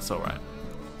money, but that's alright.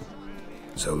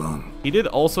 So long. He did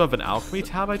also have an alchemy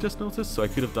tab, I just noticed, so I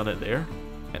could have done it there.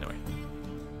 Anyway.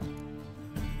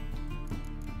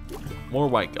 More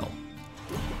white gull.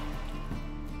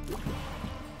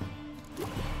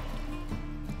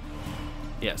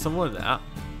 Yeah, something like that.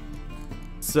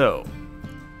 So.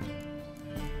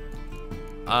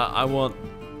 I want...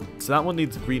 So that one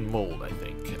needs green mold, I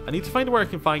think. I need to find where I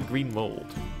can find green mold.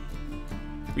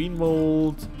 Green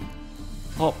mold...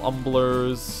 Hop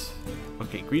umblers...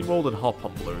 Okay, green mold and hop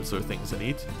umblers are things I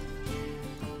need. So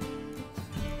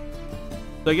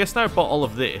I guess now I've bought all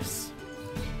of this.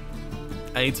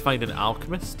 I need to find an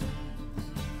alchemist.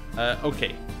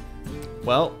 Okay.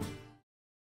 Well,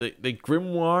 the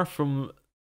grimoire from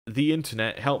the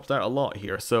internet helped out a lot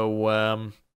here.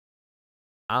 So,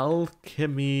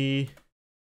 alchemy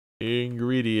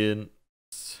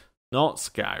ingredients. Not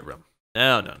Skyrim.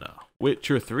 No.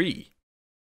 Witcher 3.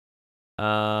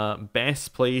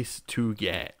 Best place to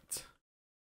get.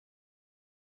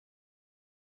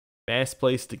 Best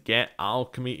place to get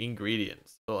alchemy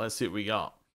ingredients. So let's see what we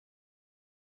got.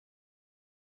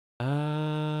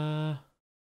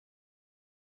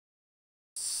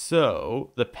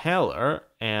 So the Peller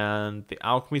and the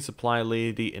alchemy supply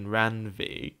lady in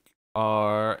Ranvig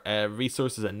are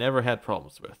resources I never had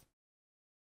problems with.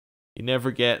 You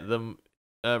never get them.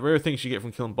 Rare things you get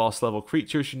from killing boss level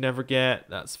creatures you never get.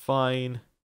 That's fine.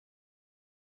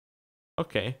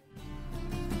 Okay.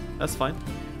 That's fine.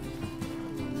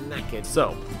 Knackered.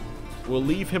 So, we'll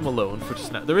leave him alone for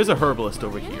just now. There is a herbalist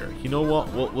over here. You know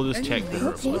what? We'll just check the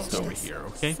herbalist over here,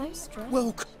 okay? So strange.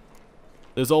 Welcome.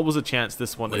 There's always a chance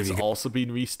this one What have is you got? also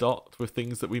being restocked with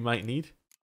things that we might need.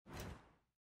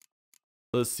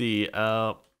 Let's see.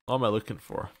 What am I looking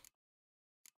for?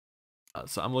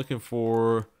 So I'm looking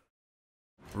for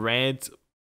red.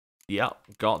 Yep,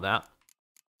 got that.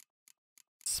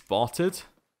 Spotted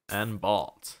and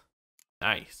bought.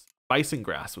 Nice. Bison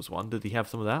grass was one. Did he have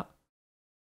some of that?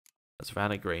 That's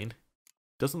Vanna grain.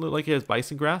 Doesn't look like he has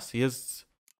bison grass. He has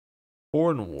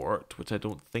hornwort, which I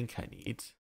don't think I need.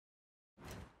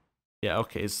 Yeah,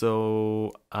 okay,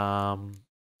 so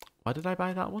why did I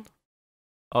buy that one?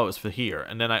 Oh, it's for here.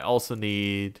 And then I also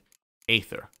need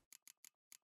Aether.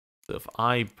 So if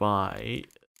I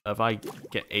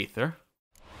get Aether,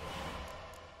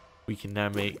 we can now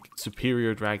make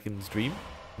Superior Dragon's Dream.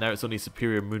 Now it's only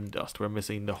Superior Moon Dust. We're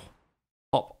missing the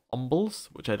Hop Humbles,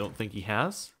 which I don't think he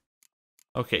has.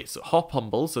 Okay, so Hop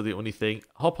Humbles are the only thing.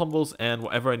 Hop Humbles and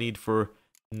whatever I need for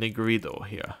Negrido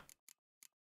here.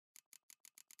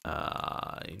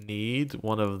 I need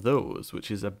one of those,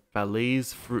 which is a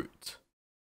Ballet's Fruit.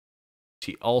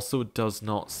 She also does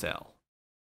not sell.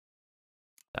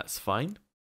 That's fine.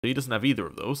 So he doesn't have either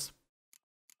of those.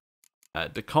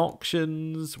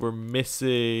 Decoctions, we're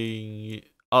missing...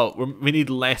 Oh, we need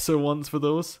lesser ones for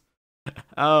those?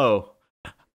 Oh.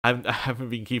 I haven't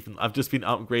been keeping... I've just been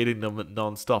upgrading them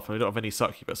non-stop, and we don't have any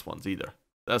succubus ones either.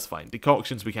 That's fine.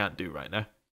 Decoctions we can't do right now.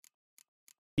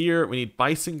 Here, we need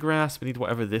bison grass. We need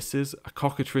whatever this is. A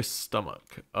cockatrice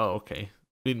stomach. Oh, okay.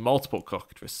 We need multiple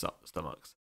cockatrice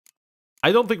stomachs.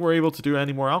 I don't think we're able to do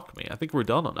any more alchemy. I think we're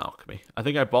done on alchemy. I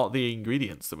think I bought the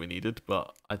ingredients that we needed,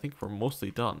 but I think we're mostly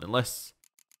done. Unless...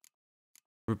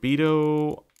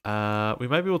 Rubido... we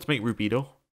might be able to make Rubido.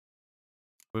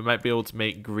 We might be able to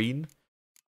make green.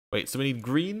 Wait, so we need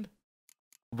green,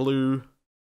 blue...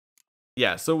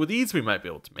 Yeah, so with these we might be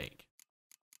able to make.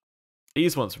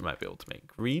 These ones we might be able to make.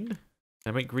 Green? Can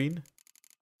I make green?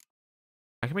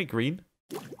 I can make green.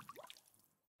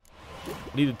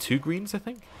 Needed 2 greens, I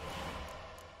think.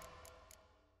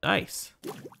 Nice.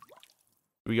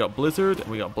 We got Blizzard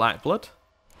and we got Black Blood.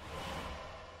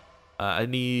 I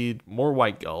need more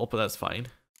White Gull, but that's fine.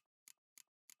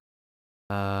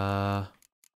 Right.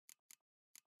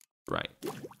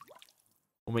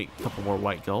 We'll make a couple more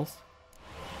White Gulls.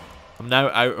 I'm now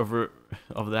out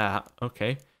of that.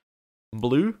 Okay.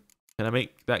 Blue? Can I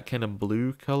make that kind of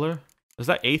blue color? Is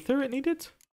that Aether it needed?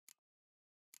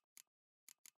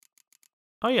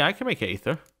 Oh yeah, I can make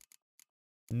Aether.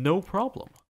 No problem.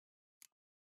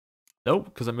 Nope,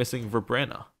 because I'm missing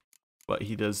Verbrenna. But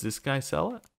he does this guy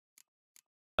sell it?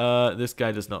 This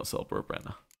guy does not sell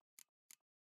Verbrenna.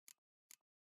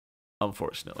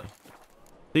 Unfortunately.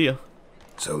 See ya.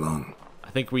 So long. I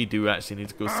think we do actually need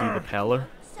to go see the Peller.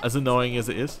 As annoying as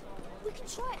it is. We can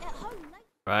try it at home later.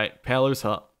 Right, Peller's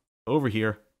hut. Over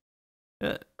here.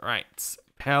 Right.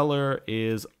 Peller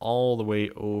is all the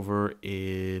way over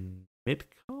in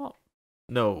Midcop?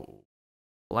 No.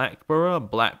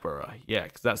 Blackborough? Yeah,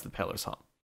 because that's the Peller's hut.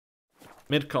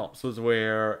 Midcops was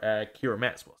where Kira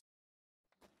Metz was.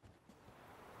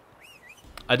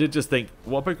 I did just think,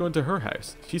 what about going to her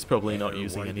house? She's probably not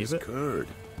using any of it. Curd.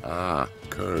 Ah,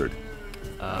 curd.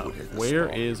 Where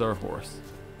is our horse?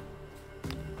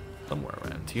 Somewhere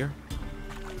around here.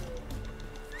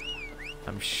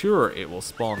 I'm sure it will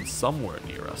spawn somewhere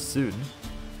near us soon.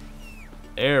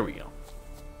 There we go.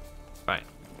 Right.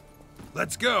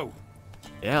 Let's go.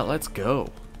 Yeah, let's go.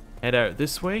 Head out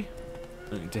this way.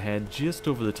 I'm going to head just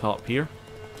over the top here.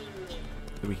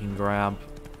 So we can grab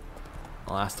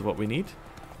the last of what we need.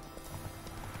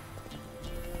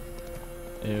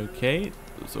 Okay,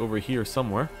 it's over here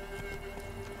somewhere.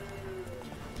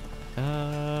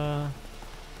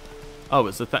 Oh,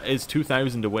 it's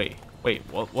 2,000 away. Wait,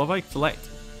 what have I select?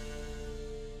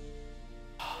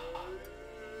 I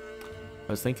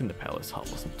was thinking the Palace Hut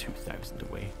wasn't 2,000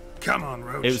 away. Come on,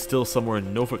 Roach. It was still somewhere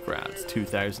in Novigrad's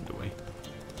 2,000 away.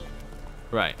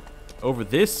 Right, over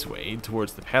this way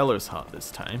towards the Peller's Hut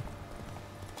this time.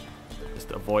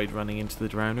 Just avoid running into the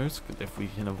drowners, because if we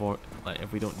can avoid, like,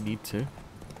 if we don't need to.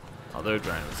 Oh, there are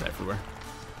drowners everywhere.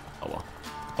 Oh well,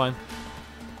 fine.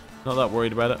 Not that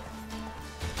worried about it.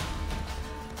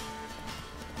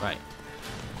 Right,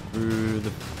 through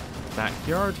the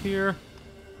backyard here.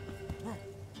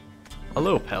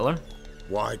 Hello, Peller.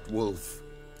 White wolf.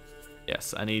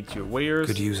 Yes, I need your wares.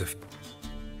 Could use a...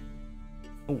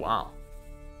 Oh wow,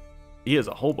 he has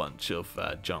a whole bunch of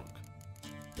junk.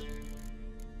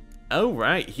 Oh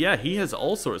right, yeah, he has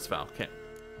all sorts of alchemy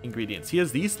ingredients. He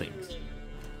has these things,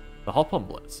 the hop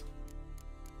umblets.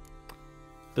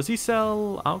 Does he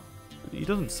sell alcohol? He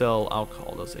doesn't sell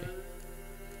alcohol, does he?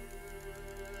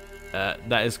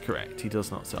 That is correct. He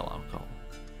does not sell alcohol.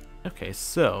 Okay,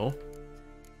 so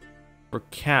for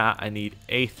cat, I need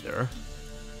Aether.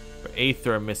 For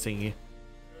Aether, I'm missing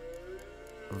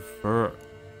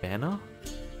Verbena?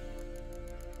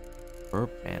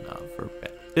 Verbena.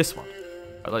 This one.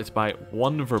 I'd like to buy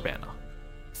 1 Verbena.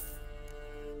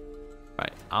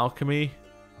 Right, Alchemy,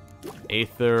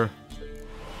 Aether,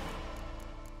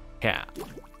 cat.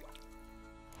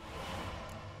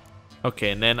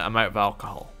 Okay, and then I'm out of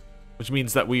alcohol, which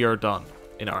means that we are done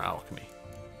in our alchemy.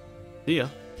 See ya.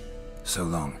 So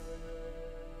long.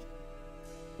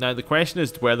 Now the question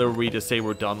is whether we just say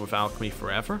we're done with alchemy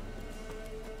forever,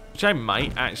 which I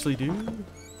might actually do.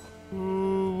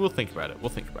 Ooh, we'll think about it. We'll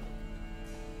think about it.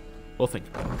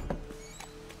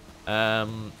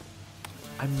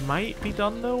 I might be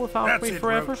done though with alchemy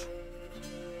forever. Roach.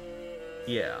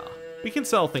 Yeah, we can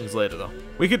sell things later though.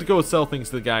 We could go sell things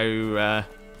to the guy who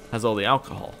has all the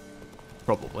alcohol,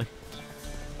 probably.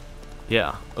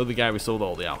 Yeah, or the guy we sold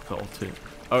all the alcohol to.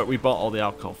 Or we bought all the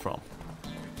alcohol from.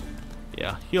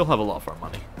 Yeah, he'll have a lot of our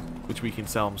money, which we can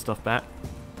sell him stuff back.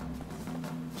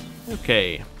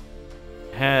 Okay,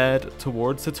 head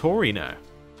towards Hattori now.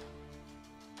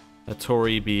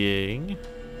 Hattori being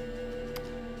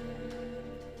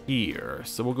here,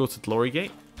 so we'll go to Glory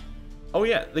Gate. Oh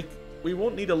yeah, we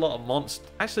won't need a lot of monster.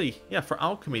 Actually, yeah, for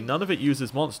alchemy, none of it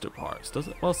uses monster parts, does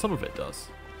it? Well, some of it does.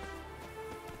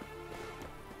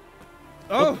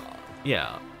 Oh!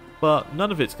 Yeah, but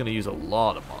none of it's going to use a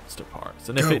lot of monster parts.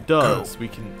 And if Go, it does, we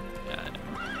can... Yeah,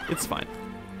 it's fine.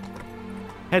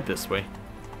 Head this way.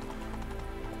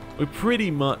 We pretty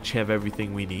much have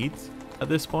everything we need at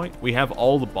this point. We have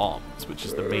all the bombs, which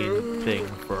is the main thing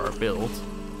for our build.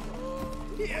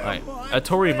 Right,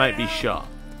 Hattori might be shut.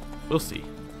 We'll see.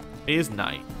 It is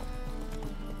night.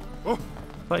 Oh,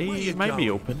 But he might be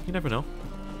open. You never know.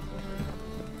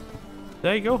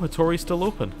 There you go. Hattori's still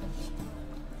open.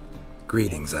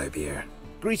 Greetings, Ivier.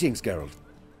 Greetings, Geralt.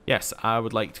 Yes, I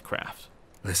would like to craft.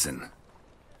 Listen.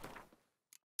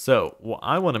 So, what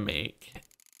I want to make,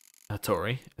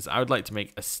 Hattori, is I would like to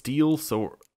make a steel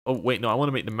sword. Oh, wait, no, I want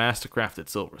to make the mastercrafted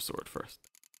silver sword first.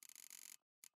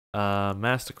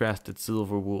 Mastercrafted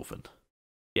silver woven.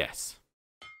 Yes.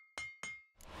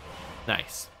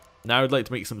 Nice. Now I would like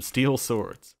to make some steel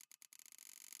swords.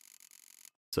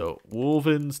 So,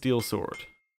 woven steel sword.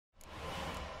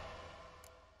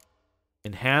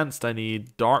 Enhanced, I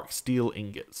need dark steel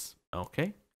ingots.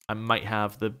 Okay. I might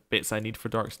have the bits I need for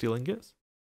dark steel ingots.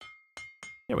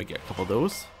 Yeah, we get a couple of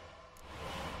those.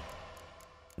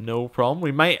 No problem.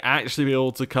 We might actually be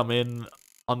able to come in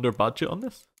under budget on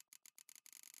this.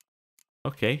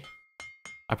 Okay.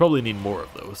 I probably need more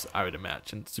of those, I would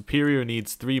imagine. Superior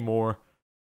needs 3 more.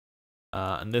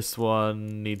 And this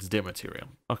one needs Dimaterium.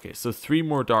 Okay, so 3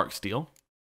 more dark steel.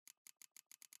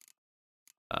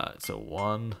 So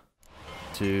 1,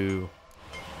 2,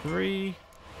 3.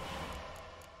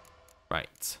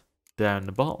 Right. Down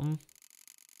the bottom.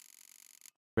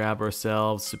 Grab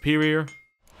ourselves Superior.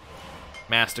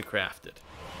 Mastercrafted.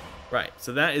 Right,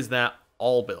 so that is that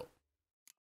all built.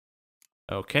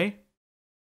 Okay.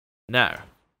 Now,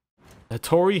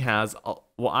 Hattori has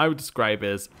what I would describe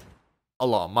as a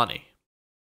lot of money.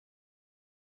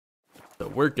 So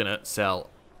we're gonna sell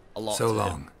a lot So to long.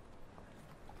 him.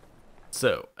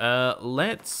 So,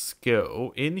 let's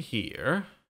go in here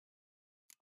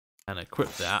and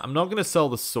equip that. I'm not gonna sell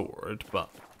the sword, but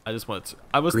I just wanted to.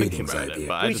 I was thinking Greetings, about it, idea.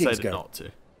 but I Greetings, decided Gareth. not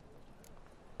to.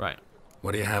 Right.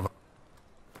 What do you have?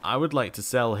 I would like to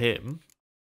sell him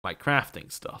my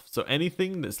crafting stuff. So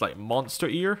anything that's like monster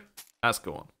ear, that's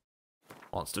going.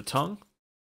 Monster tongue,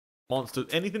 monster,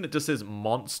 anything that just says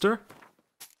monster,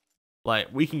 like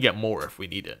we can get more if we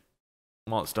need it.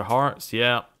 Monster hearts,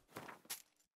 yeah.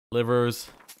 Livers,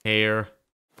 hair,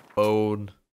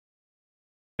 bone.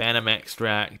 Venom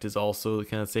extract is also the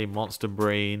kind of say monster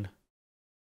brain.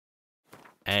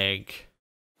 Egg,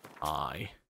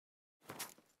 eye.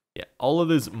 Yeah, all of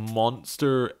this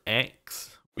monster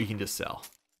X we can just sell.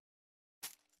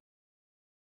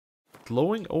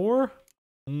 Glowing ore?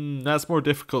 That's more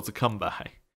difficult to come by.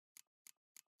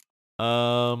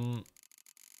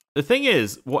 The thing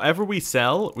is, whatever we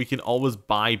sell, we can always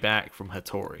buy back from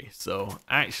Hattori. So,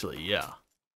 actually, yeah.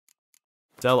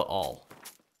 Sell it all.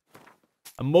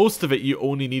 And most of it you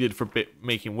only needed for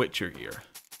making Witcher gear.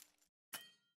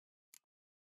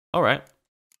 Alright.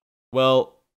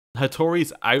 Well,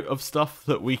 Hattori's out of stuff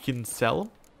that we can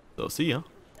sell. So, see ya.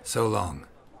 So long.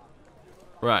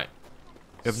 Right.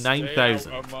 We have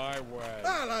 9,000.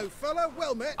 Hello, fella.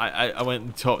 Well met. I went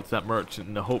and talked to that merchant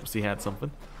in the hopes he had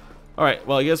something. Alright,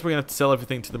 well I guess we're going to have to sell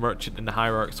everything to the merchant in the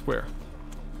Hierarch Square.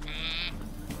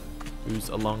 Who's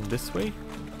along this way?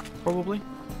 Probably.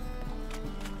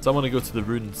 So I want to go to the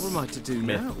runes. What am I to do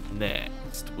Myth now?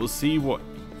 next. We'll see what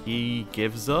he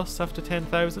gives us after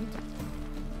 10,000.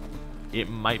 It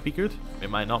might be good. It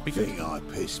might not be good. Think I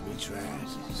pissed me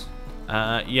trousers.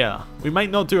 Yeah. We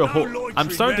might not do a whole... I'm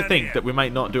starting to think that we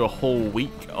might not do a whole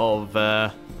week of,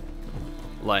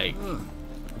 like,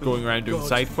 going around doing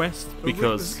side quests.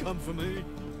 Because,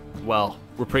 well,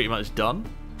 we're pretty much done.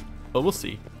 But we'll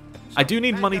see. I do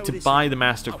need money to buy the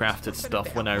mastercrafted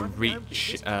stuff when I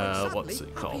reach, what's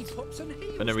it called?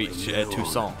 When I reach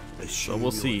Toussaint. So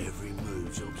we'll see.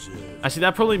 Actually,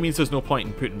 that probably means there's no point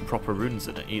in putting proper runes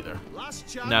in it either.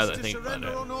 Now that I think about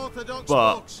it.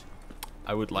 But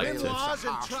I would like to.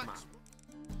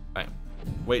 Right.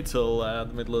 Wait till the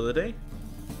middle of the day,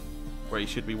 where you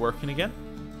should be working again.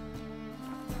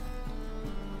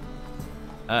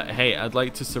 Hey, I'd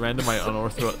like to surrender my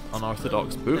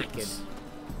unorthodox boots.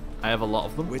 I have a lot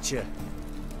of them. Witcher.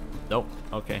 Nope.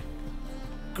 Okay.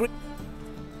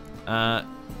 Yeah,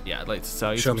 I'd like to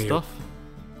sell you Show some me stuff.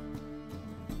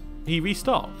 He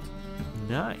restocked.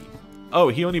 Nice. Oh,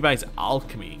 he only buys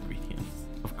alchemy ingredients.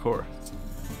 Of course.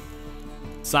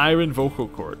 Siren vocal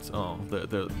cords. Oh,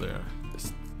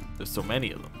 there's so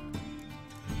many of them.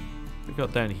 We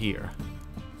got down here.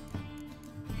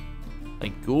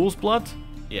 Like ghoul's blood?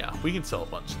 Yeah, we can sell a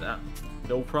bunch of that.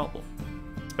 No problem.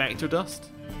 Spectre dust?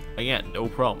 Again, no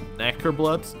problem. Necker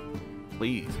blood?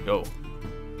 Please, go.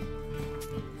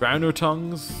 Drowner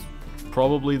tongues?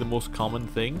 Probably the most common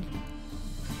thing.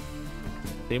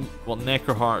 Well,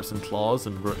 Necker hearts and claws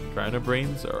and Drowner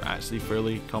brains are actually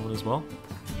fairly common as well.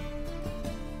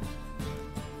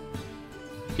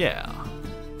 Yeah.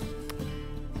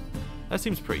 That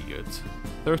seems pretty good.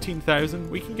 13,000.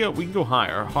 We can go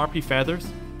higher. Harpy feathers.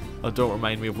 Oh, don't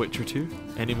remind me of Witcher 2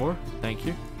 anymore. Thank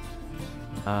you.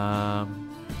 Are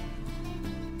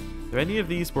there any of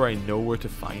these where I know where to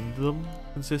find them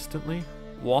consistently?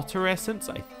 Water essence.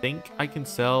 I think I can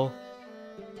sell.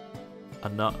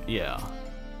 Yeah.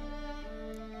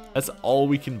 That's all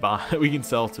we can buy. We can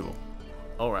sell to them.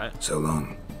 All right. So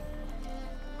long.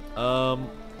 Well,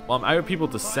 I'm out of people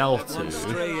to sell to.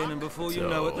 And before you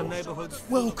know it, the neighborhood's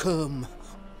Welcome.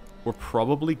 We're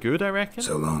probably good, I reckon.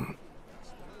 So long.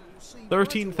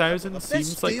 13,000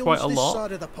 seems like quite a This lot.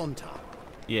 side of the Pontar.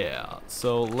 Yeah.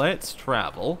 So let's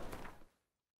travel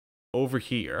over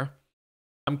here.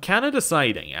 I'm kind of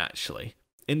deciding actually.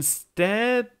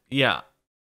 Instead, yeah,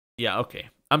 okay.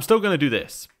 I'm still gonna do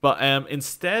this, but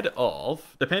instead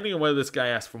of, depending on whether this guy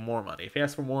asks for more money. If he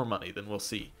asks for more money, then we'll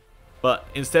see. But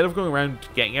instead of going around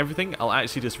getting everything, I'll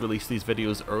actually just release these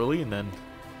videos early, and then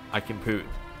I can put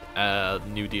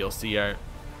new DLC out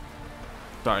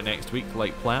starting next week,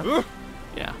 like planned.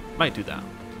 Yeah, might do that.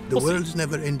 The We'll see. world's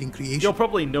never-ending creation. You'll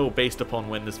probably know based upon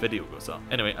when this video goes up.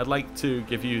 Anyway, I'd like to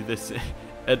give you this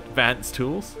advanced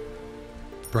tools.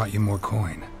 Brought you more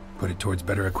coin. Put it towards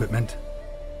better equipment.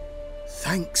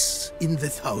 Thanks in the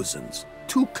thousands.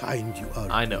 Too kind you are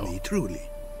I to know. me, truly.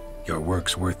 Your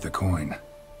work's worth the coin.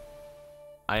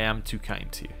 I am too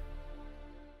kind to you.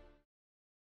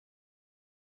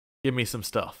 Give me some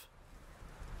stuff.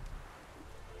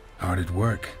 Hard at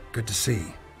work. Good to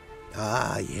see.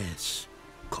 Ah, yes.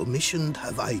 Commissioned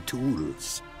have I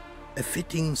tools. A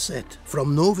fitting set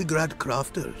from Novigrad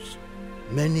crafters.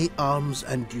 Many arms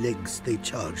and legs they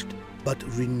charged, but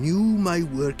renew my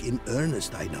work in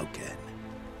earnest I now can.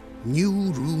 New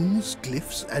runes,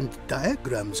 glyphs, and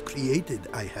diagrams created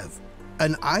I have.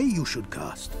 An eye you should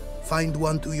cast. Find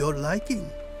one to your liking,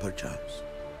 perchance.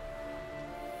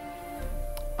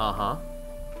 Uh-huh.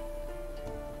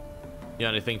 You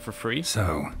got anything for free?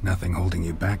 So, nothing holding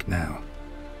you back now.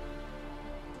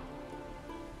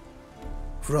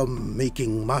 From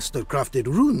making master-crafted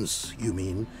runes, you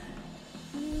mean?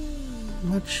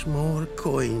 Much more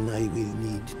coin I will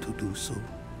need to do so,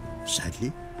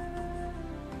 sadly.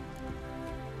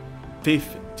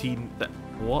 15...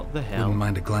 What the hell? Wouldn't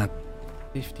mind a glance.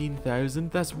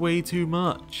 15,000? That's way too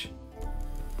much.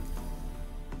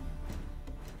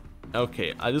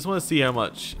 Okay, I just want to see how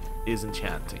much is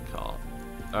enchanting cost.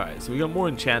 Alright, so we got more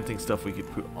enchanting stuff we could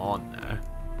put on now.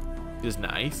 Which is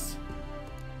nice.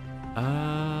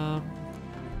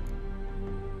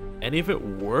 Any of it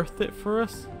worth it for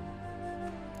us?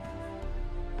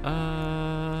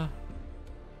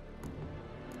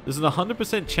 There's an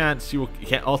 100% chance you will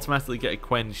automatically get a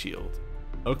Quen shield.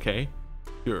 Okay,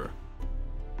 sure.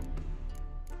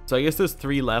 So I guess there's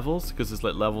 3 levels, because there's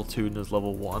like level 2 and there's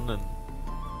level 1, and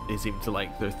they seem to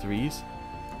like their 3s.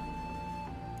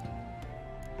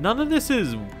 None of this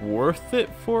is worth it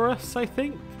for us, I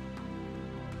think.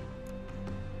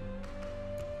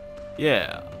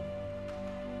 Yeah.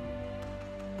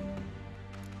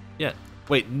 Yeah,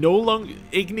 Wait, no longer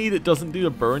Igni that doesn't do a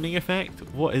burning effect?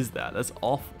 What is that? That's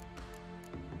awful.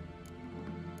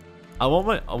 I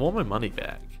want my money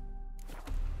back.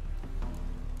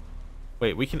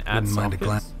 Wait, we can add Wouldn't mind a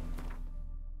sockets?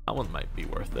 That one might be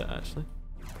worth it, actually.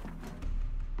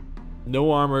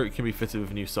 No armor can be fitted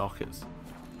with new sockets.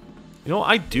 You know what?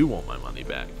 I do want my money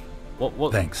back.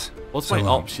 What? Thanks. What's So my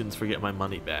long. options for getting my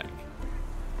money back?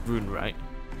 Rune, right?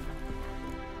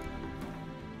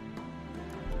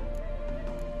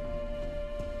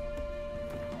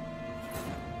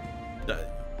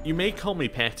 You may call me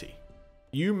petty.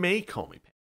 You may call me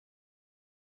petty.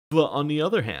 But on the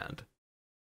other hand,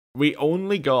 we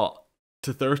only got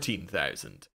to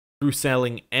 13,000 through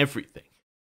selling everything.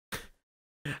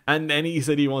 And then he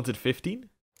said he wanted 15.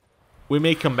 We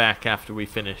may come back after we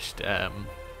finished,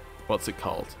 what's it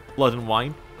called? Blood and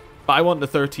Wine. But I want the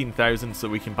 13,000 so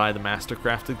we can buy the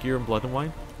Mastercrafted gear in Blood and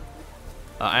Wine.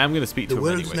 I am going to speak to The him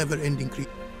world's anyway. never-ending creature.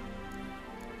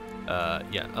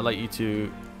 Yeah, I'd like you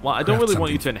to... Well, I don't Craft really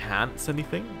want you to something. enhance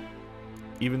anything.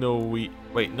 Even though we...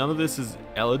 Wait, none of this is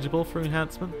eligible for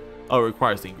enhancement? Oh, it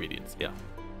requires the ingredients, yeah.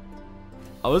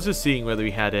 I was just seeing whether we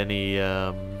had any...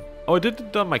 Oh, I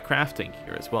did done my crafting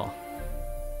here as well.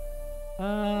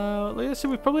 Like I said,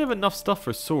 we probably have enough stuff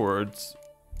for swords.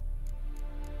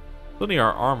 Only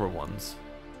our armor ones.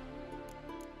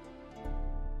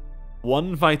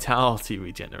 1 vitality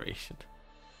regeneration.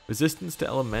 Resistance to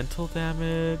elemental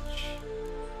damage.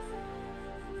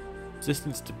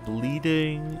 Resistance to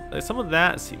bleeding. Like, some of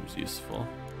that seems useful.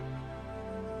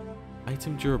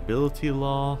 Item durability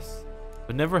loss.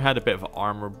 I've never had a bit of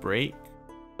armor break,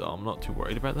 so I'm not too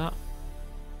worried about that.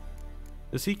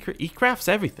 Does he crafts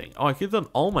everything? Oh, I could have done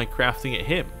all my crafting at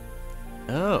him.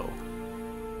 Oh.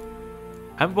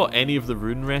 I haven't bought any of the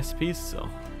rune recipes, so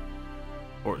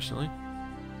fortunately.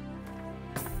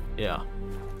 Yeah.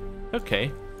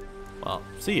 Okay. Well,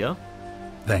 see ya.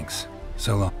 Thanks.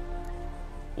 So long.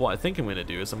 What I think I'm going to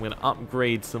do is I'm going to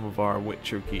upgrade some of our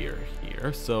Witcher gear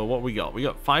here. So what we got? We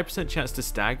got 5% chance to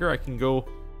stagger. I can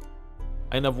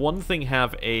have one thing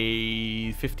have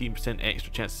a 15%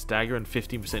 extra chance to stagger and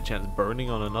 15% chance burning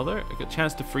on another. I got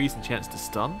chance to freeze and chance to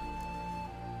stun.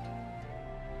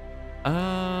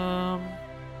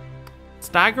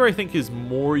 Stagger I think is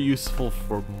more useful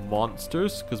for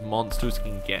monsters because monsters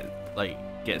can get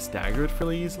staggered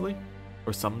fairly easily,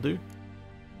 or some do.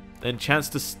 Then chance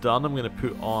to stun I'm going to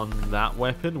put on that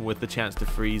weapon with the chance to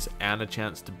freeze and a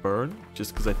chance to burn,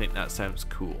 just because I think that sounds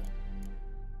cool.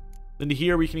 Then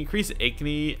here we can increase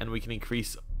Igni and we can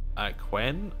increase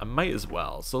Quen. I might as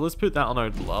well. So let's put that on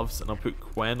our gloves and I'll put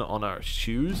Quen on our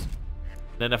shoes.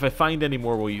 Then if I find any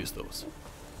more, we'll use those.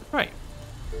 Right.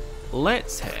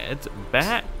 Let's head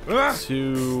back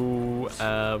to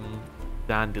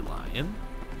Dandelion.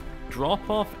 Drop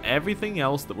off everything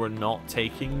else that we're not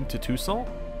taking to Tucson.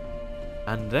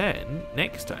 And then,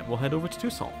 next time, we'll head over to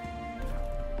Tucson.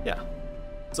 Yeah.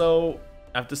 So,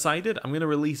 I've decided I'm going to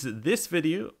release this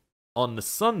video on the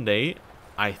Sunday,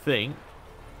 I think.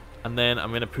 And then I'm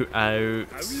going to put out...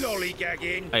 I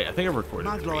think I've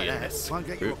recorded 3 in this.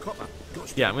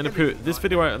 Yeah, I'm going to put this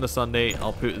video out on the Sunday.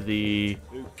 I'll put the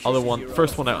other one,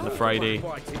 first one out on the Friday.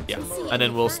 Yeah. And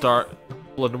then we'll start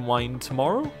Blood and Wine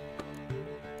tomorrow.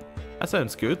 That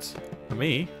sounds good for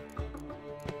me.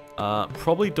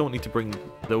 Probably don't need to bring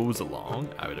those along,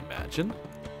 I would imagine.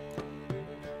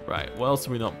 Right, what else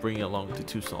are we not bringing along to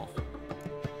Tucson?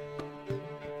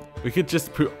 We could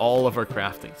just put all of our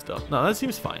crafting stuff. No, that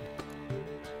seems fine.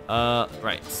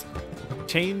 Right.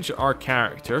 Change our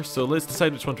character. So let's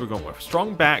decide which ones we're going with.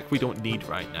 Strong back we don't need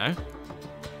right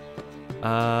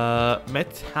now.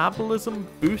 Metabolism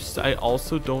boost I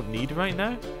also don't need right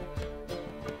now.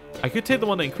 I could take the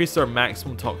one that increases our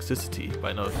maximum toxicity by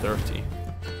another 30.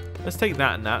 Let's take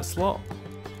that in that slot.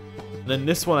 And then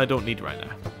this one I don't need right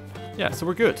now. Yeah, so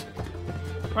we're good.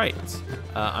 Right.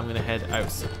 I'm going to head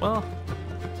outside. Well,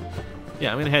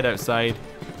 yeah, I'm going to head outside.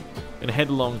 I'm going to head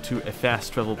along to a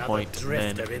fast travel point.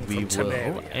 And then we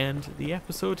will end the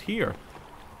episode here.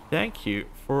 Thank you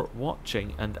for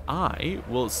watching. And I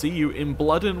will see you in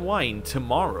Blood and Wine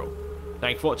tomorrow.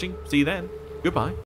 Thanks for watching. See you then. Goodbye.